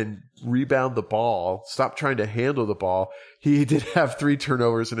shots, and rebound the ball. Stop trying to handle the ball. He did have 3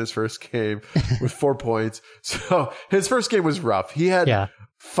 turnovers in his first game with 4 points. So his first game was rough. He had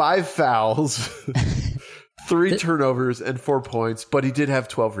 5 fouls, 3 turnovers, and 4 points, but he did have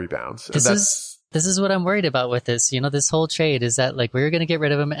 12 rebounds. This is what I'm worried about with this. You know, this whole trade is that like we were going to get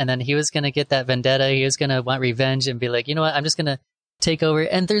rid of him and then he was going to get that vendetta. He was going to want revenge and be like, you know what, I'm just going to take over.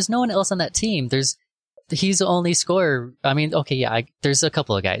 And there's no one else on that team. He's the only scorer. I mean, okay, yeah, there's a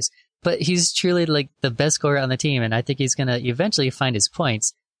couple of guys, but he's truly like the best scorer on the team. And I think he's going to eventually find his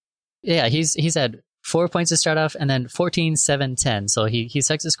points. Yeah, he's had 4 points to start off and then 14, 7, 10. So he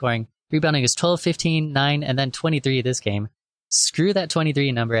sucks at scoring. Rebounding is 12, 15, 9, and then 23 this game. Screw that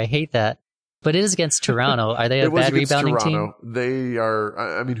 23 number. I hate that. But it is against Toronto. Are they a bad rebounding Toronto. team? They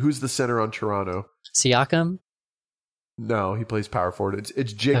are. I mean, who's the center on Toronto? Siakam? No, he plays power forward.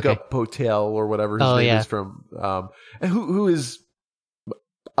 It's Jacob Potel or whatever his name is from. And who is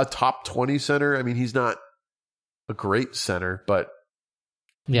a top 20 center? I mean, he's not a great center, but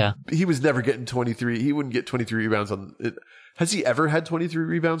he was never getting 23. He wouldn't get 23 rebounds on it. Has he ever had 23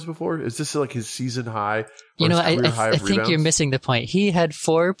 rebounds before? Is this like his season high? You know, I think you're missing the point. He had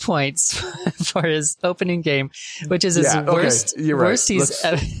 4 points for his opening game, which is his worst. You're right. Worst he's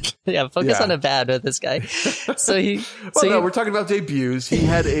ever, focus on the bad with this guy. So we're talking about debuts. He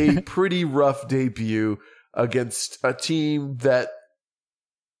had a pretty rough debut against a team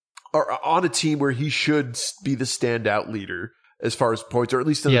on a team where he should be the standout leader as far as points, or at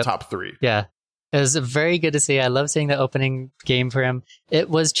least in the top 3. Yeah. It was very good to see. I love seeing the opening game for him. It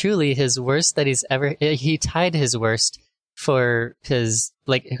was truly his worst that he's ever. He tied his worst for his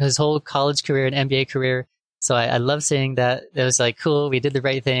whole college career and NBA career. So I love seeing that. It was like, cool, we did the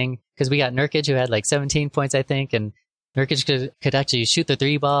right thing because we got Nurkic who had like 17 points, I think, and Nurkic could actually shoot the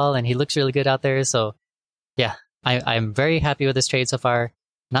 3 ball and he looks really good out there. So yeah, I'm very happy with this trade so far.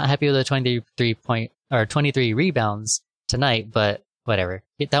 Not happy with the 23 rebounds tonight, but whatever.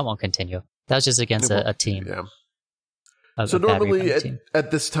 That won't continue. That was just against a team. Yeah. So normally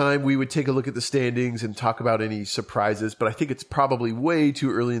at this time, we would take a look at the standings and talk about any surprises, but I think it's probably way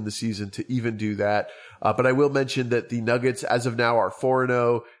too early in the season to even do that. But I will mention that the Nuggets, as of now, are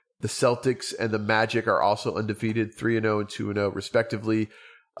 4-0. The Celtics and the Magic are also undefeated, 3-0 and 2-0, respectively.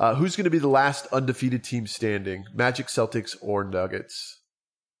 Who's going to be the last undefeated team standing? Magic, Celtics, or Nuggets?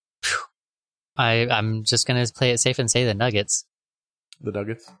 I'm just going to play it safe and say the Nuggets. The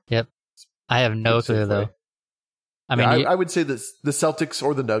Nuggets? Yep. I have no clue, though. I mean, I would say the Celtics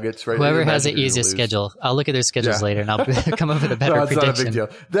or the Nuggets, right? Whoever has the easiest schedule. I'll look at their schedules later, and I'll come up with a better prediction. It's not a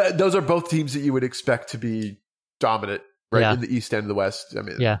big deal. Those are both teams that you would expect to be dominant, right, in the East and the West. I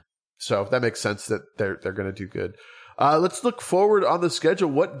mean, so that makes sense that they're going to do good. Let's look forward on the schedule.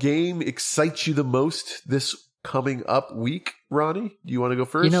 What game excites you the most this coming up week, Ronnie? Do you want to go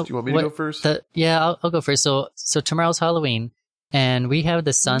first? Do you want me to go first? I'll go first. So tomorrow's Halloween. And we have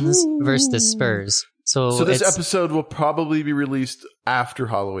the Suns versus the Spurs. So this episode will probably be released after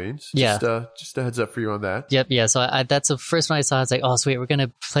Halloween. So just a heads up for you on that. Yep. Yeah. So that's the first one I saw. I was like, oh, sweet. We're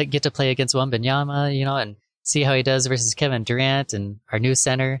going to get to play against Wembanyama, and see how he does versus Kevin Durant and our new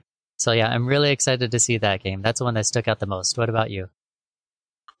center. So yeah, I'm really excited to see that game. That's the one that stuck out the most. What about you?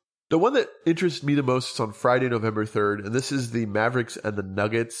 The one that interests me the most is on Friday, November 3rd. And this is the Mavericks and the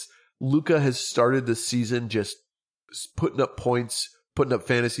Nuggets. Luka has started the season just putting up points, putting up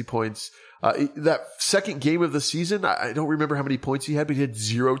fantasy points. That second game of the season, I don't remember how many points he had, but he had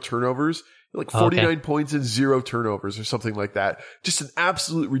 0 turnovers, like 49 points and 0 turnovers or something like that. Just an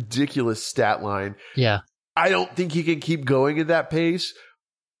absolute ridiculous stat line. Yeah. I don't think he can keep going at that pace,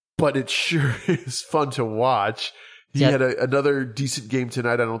 but it sure is fun to watch. He had another decent game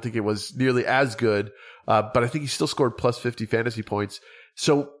tonight. I don't think it was nearly as good, but I think he still scored plus 50 fantasy points.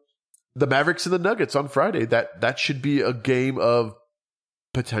 So the Mavericks and the Nuggets on Friday, that should be a game of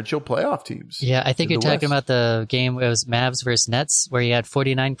potential playoff teams. Yeah, I think you're talking about the game. It was Mavs versus Nets where he had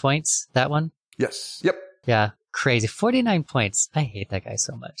 49 points. That one? Yes. Yep. Yeah. Crazy. 49 points. I hate that guy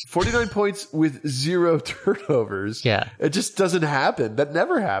so much. 49 points with 0 turnovers. Yeah. It just doesn't happen. That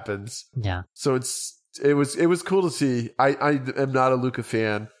never happens. Yeah. So it was cool to see. I am not a Luka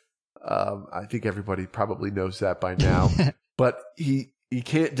fan. I think everybody probably knows that by now. But he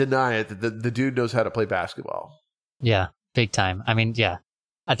can't deny it that the dude knows how to play basketball. Yeah. big time. I mean, yeah.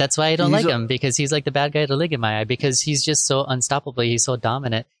 That's why I don't like him, because he's like the bad guy to League in my eye, because he's just so unstoppable. He's so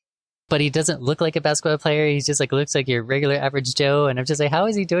dominant. But he doesn't look like a basketball player. He's just like looks like your regular average Joe. And I'm just like, how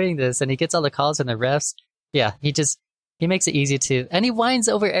is he doing this? And he gets all the calls from the refs. Yeah, he makes it easy to, and he whines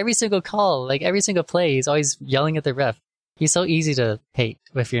over every single call, like every single play. He's always yelling at the ref. He's so easy to hate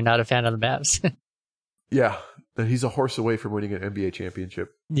if you're not a fan of the Mavs. Yeah, he's a horse away from winning an NBA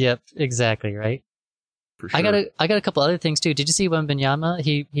championship. Yep, exactly, right? For sure. I got a couple other things too. Did you see Wembanyama?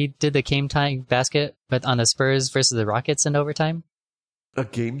 He did the game tying basket, but on the Spurs versus the Rockets in overtime. A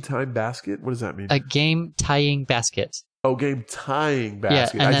game time basket? What does that mean? A game tying basket. Oh, game tying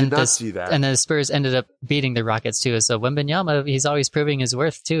basket. Yeah, and I did not see that. And then the Spurs ended up beating the Rockets too. So Wembanyama, he's always proving his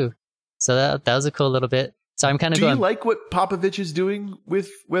worth too. So that was a cool little bit. So I'm kind of going. Do you like what Popovich is doing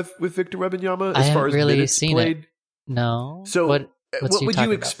with Victor Wembanyama as far as really minutes seen played? It. No. So what would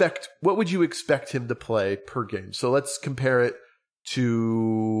you expect? About? What would you expect him to play per game? So let's compare it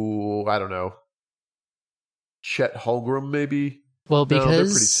to, I don't know, Chet Holmgren maybe. Well, they're pretty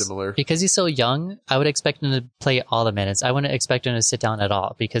similar. Because he's so young, I would expect him to play all the minutes. I wouldn't expect him to sit down at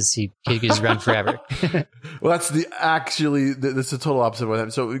all, because he could just run forever. Well, that's the total opposite of what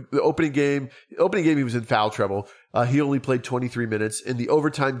happened. So the opening game he was in foul trouble. He only played 23 minutes. In the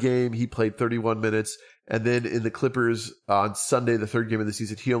overtime game, he played 31 minutes. And then in the Clippers on Sunday, the third game of the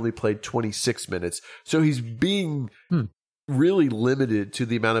season, he only played 26 minutes. So he's being really limited to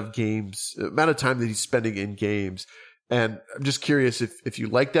the amount of time that he's spending in games. And I'm just curious if you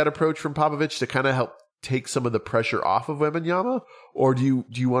like that approach from Popovich to kind of help take some of the pressure off of Wembanyama, or do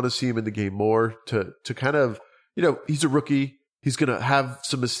you want to see him in the game more to kind of, he's a rookie. He's going to have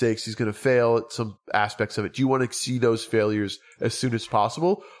some mistakes. He's going to fail at some aspects of it. Do you want to see those failures as soon as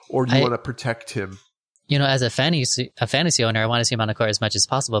possible, or do you want to protect him? As a fantasy owner, I want to see him on the court as much as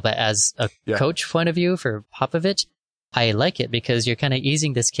possible. But as a coach point of view for Popovich, I like it because you're kind of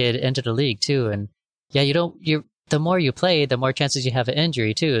easing this kid into the league too. And the more you play, the more chances you have of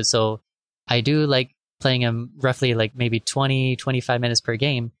injury too. So I do like playing him roughly like maybe 20, 25 minutes per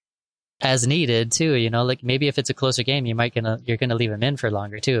game as needed too. Like maybe if it's a closer game, you're going to leave him in for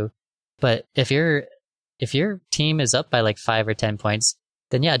longer too. But if your team is up by like 5 or 10 points,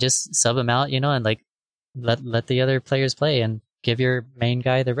 then yeah, just sub him out, and like let the other players play and give your main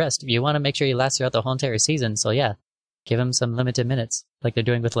guy the rest. You want to make sure he lasts throughout the whole entire season. So yeah, give him some limited minutes like they're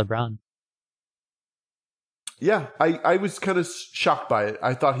doing with LeBron. Yeah, I was kind of shocked by it.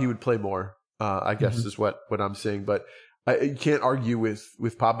 I thought he would play more, I guess is what I'm saying. But you can't argue with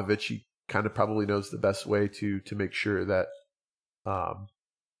Popovich. He kind of probably knows the best way to make sure that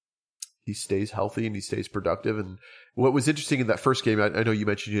he stays healthy and he stays productive. And what was interesting in that first game, I know you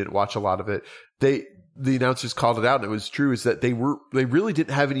mentioned you didn't watch a lot of it. The announcers called it out, and it was true, is that they really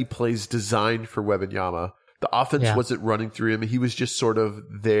didn't have any plays designed for Wembanyama. The offense wasn't running through him. He was just sort of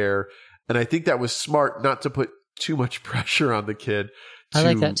there. And I think that was smart not to put too much pressure on the kid I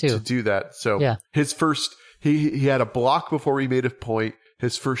like that too. To do that. So his first, he had a block before he made a point.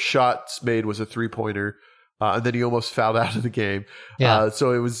 His first shots made was a 3-pointer. And then he almost fouled out of the game. Yeah.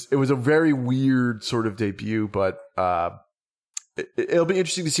 So it was a very weird sort of debut, but it'll be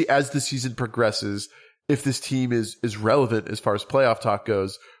interesting to see as the season progresses if this team is relevant as far as playoff talk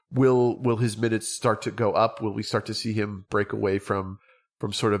goes. Will his minutes start to go up? Will we start to see him break away from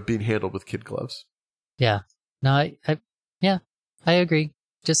sort of being handled with kid gloves? Yeah. No, I agree.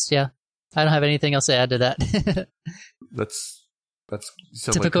 Just, I don't have anything else to add to that. That's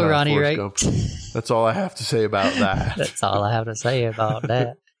typical like, Ronnie, right? Gump. That's all I have to say about that. That's all I have to say about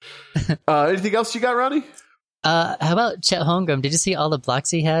that. Anything else you got, Ronnie? How about Chet Holmgren? Did you see all the blocks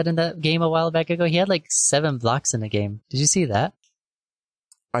he had in that game a while back ago? He had like 7 blocks in the game. Did you see that?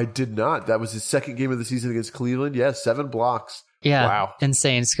 I did not. That was his second game of the season against Cleveland. Yeah, 7 blocks. Yeah, wow,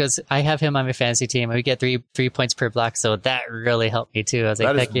 insane. Because I have him on my fantasy team. We get 3 points per block, so that really helped me too. I was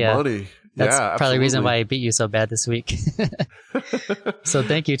like, that is money. That's probably absolutely the reason why I beat you so bad this week. So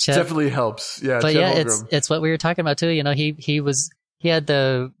thank you, Chet. Definitely helps. Yeah, but Chet it's what we were talking about too. He had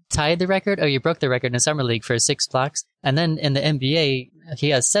tied the record. Oh, you broke the record in summer league for 6 blocks, and then in the NBA he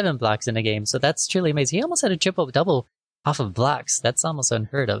has 7 blocks in a game. So that's truly amazing. He almost had a triple double off of blocks. That's almost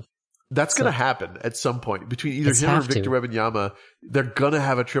unheard of. That's going to happen at some point between either him or Victor Wembanyama. They're going to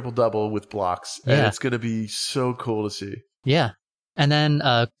have a triple double with blocks, and it's going to be so cool to see. Yeah, and then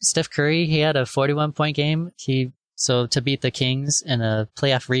Steph Curry, he had a 41-point game. To beat the Kings in a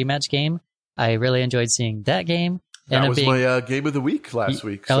playoff rematch game. I really enjoyed seeing that game. That was my game of the week last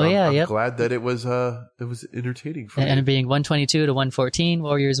week. So I'm glad that it was entertaining for me. And it being 122-114,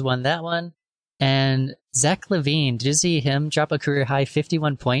 Warriors won that one. And Zach LaVine, did you see him drop a career high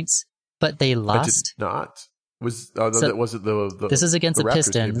 51 points? But they lost. I did not. That wasn't the this is against the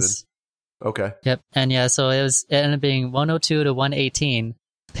Raptors Pistons. Okay. Yep. And yeah, so it ended up being 102 to 118.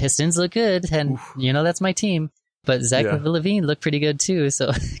 Pistons look good, and that's my team. But Zach LaVine looked pretty good too,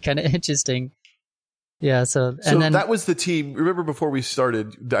 so kind of interesting. Yeah, so then that was the team. Remember before we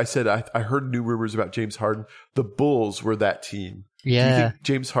started, I said I heard new rumors about James Harden. The Bulls were that team. Yeah. Do you think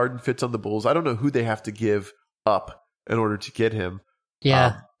James Harden fits on the Bulls? I don't know who they have to give up in order to get him.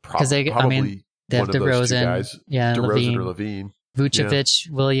 Yeah, because they have DeRozan, DeRozan or LaVine. Vucevic,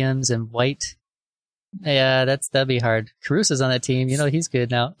 Williams, and White. Yeah, that'd be hard. Caruso's on that team. He's good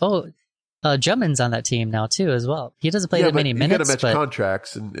now. Oh, Drummond's on that team now too, as well. He doesn't play that many minutes. You got to match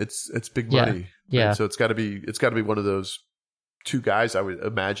contracts, and it's big money. Yeah. Right? So it's got to be one of those two guys. I would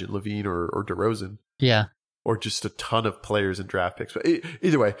imagine LaVine or DeRozan. Yeah. Or just a ton of players and draft picks. But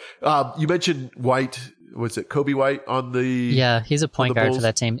either way, you mentioned White. Was it Kobe White on the? Yeah, he's a point guard for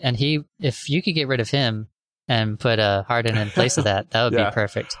that team, and if you could get rid of him and put Harden in place of that would be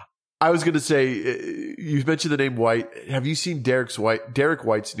perfect. I was going to say, you mentioned the name White. Have you seen Derek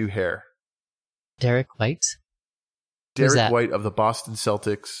White's new hair? Derek White? Derek White of the Boston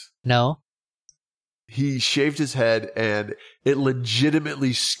Celtics. No. He shaved his head, and it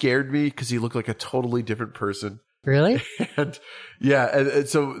legitimately scared me because he looked like a totally different person. Really? And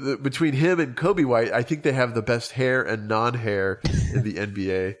so between him and Kobe White, I think they have the best hair and non-hair in the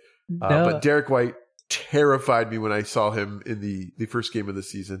NBA. But Derek White terrified me when I saw him in the first game of the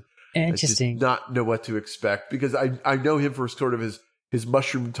season. Interesting. I did not know what to expect because I know him for sort of his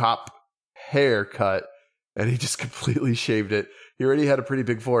mushroom top haircut, and he just completely shaved it. He already had a pretty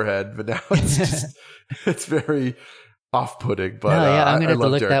big forehead, but now it's very off-putting. But I'm gonna have to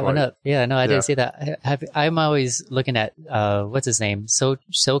look Derek that White. one up. Yeah, no, I didn't see that. I'm always looking at what's his name,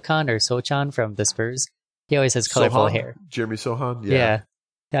 Sochan from the Spurs. He always has colorful hair. Jeremy Sohan. Yeah,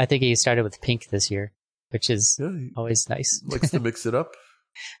 I think he started with pink this year, which is always nice. Likes to mix it up.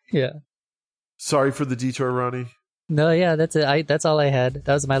 Yeah. Sorry for the detour, Ronnie. No, yeah, that's it. That's all I had.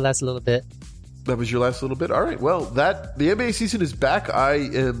 That was my last little bit. That was your last little bit? All right. Well, the NBA season is back. I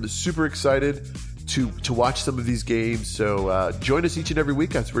am super excited to watch some of these games. So join us each and every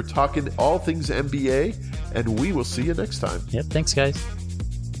week as we're talking all things NBA, and we will see you next time. Yep. Thanks, guys.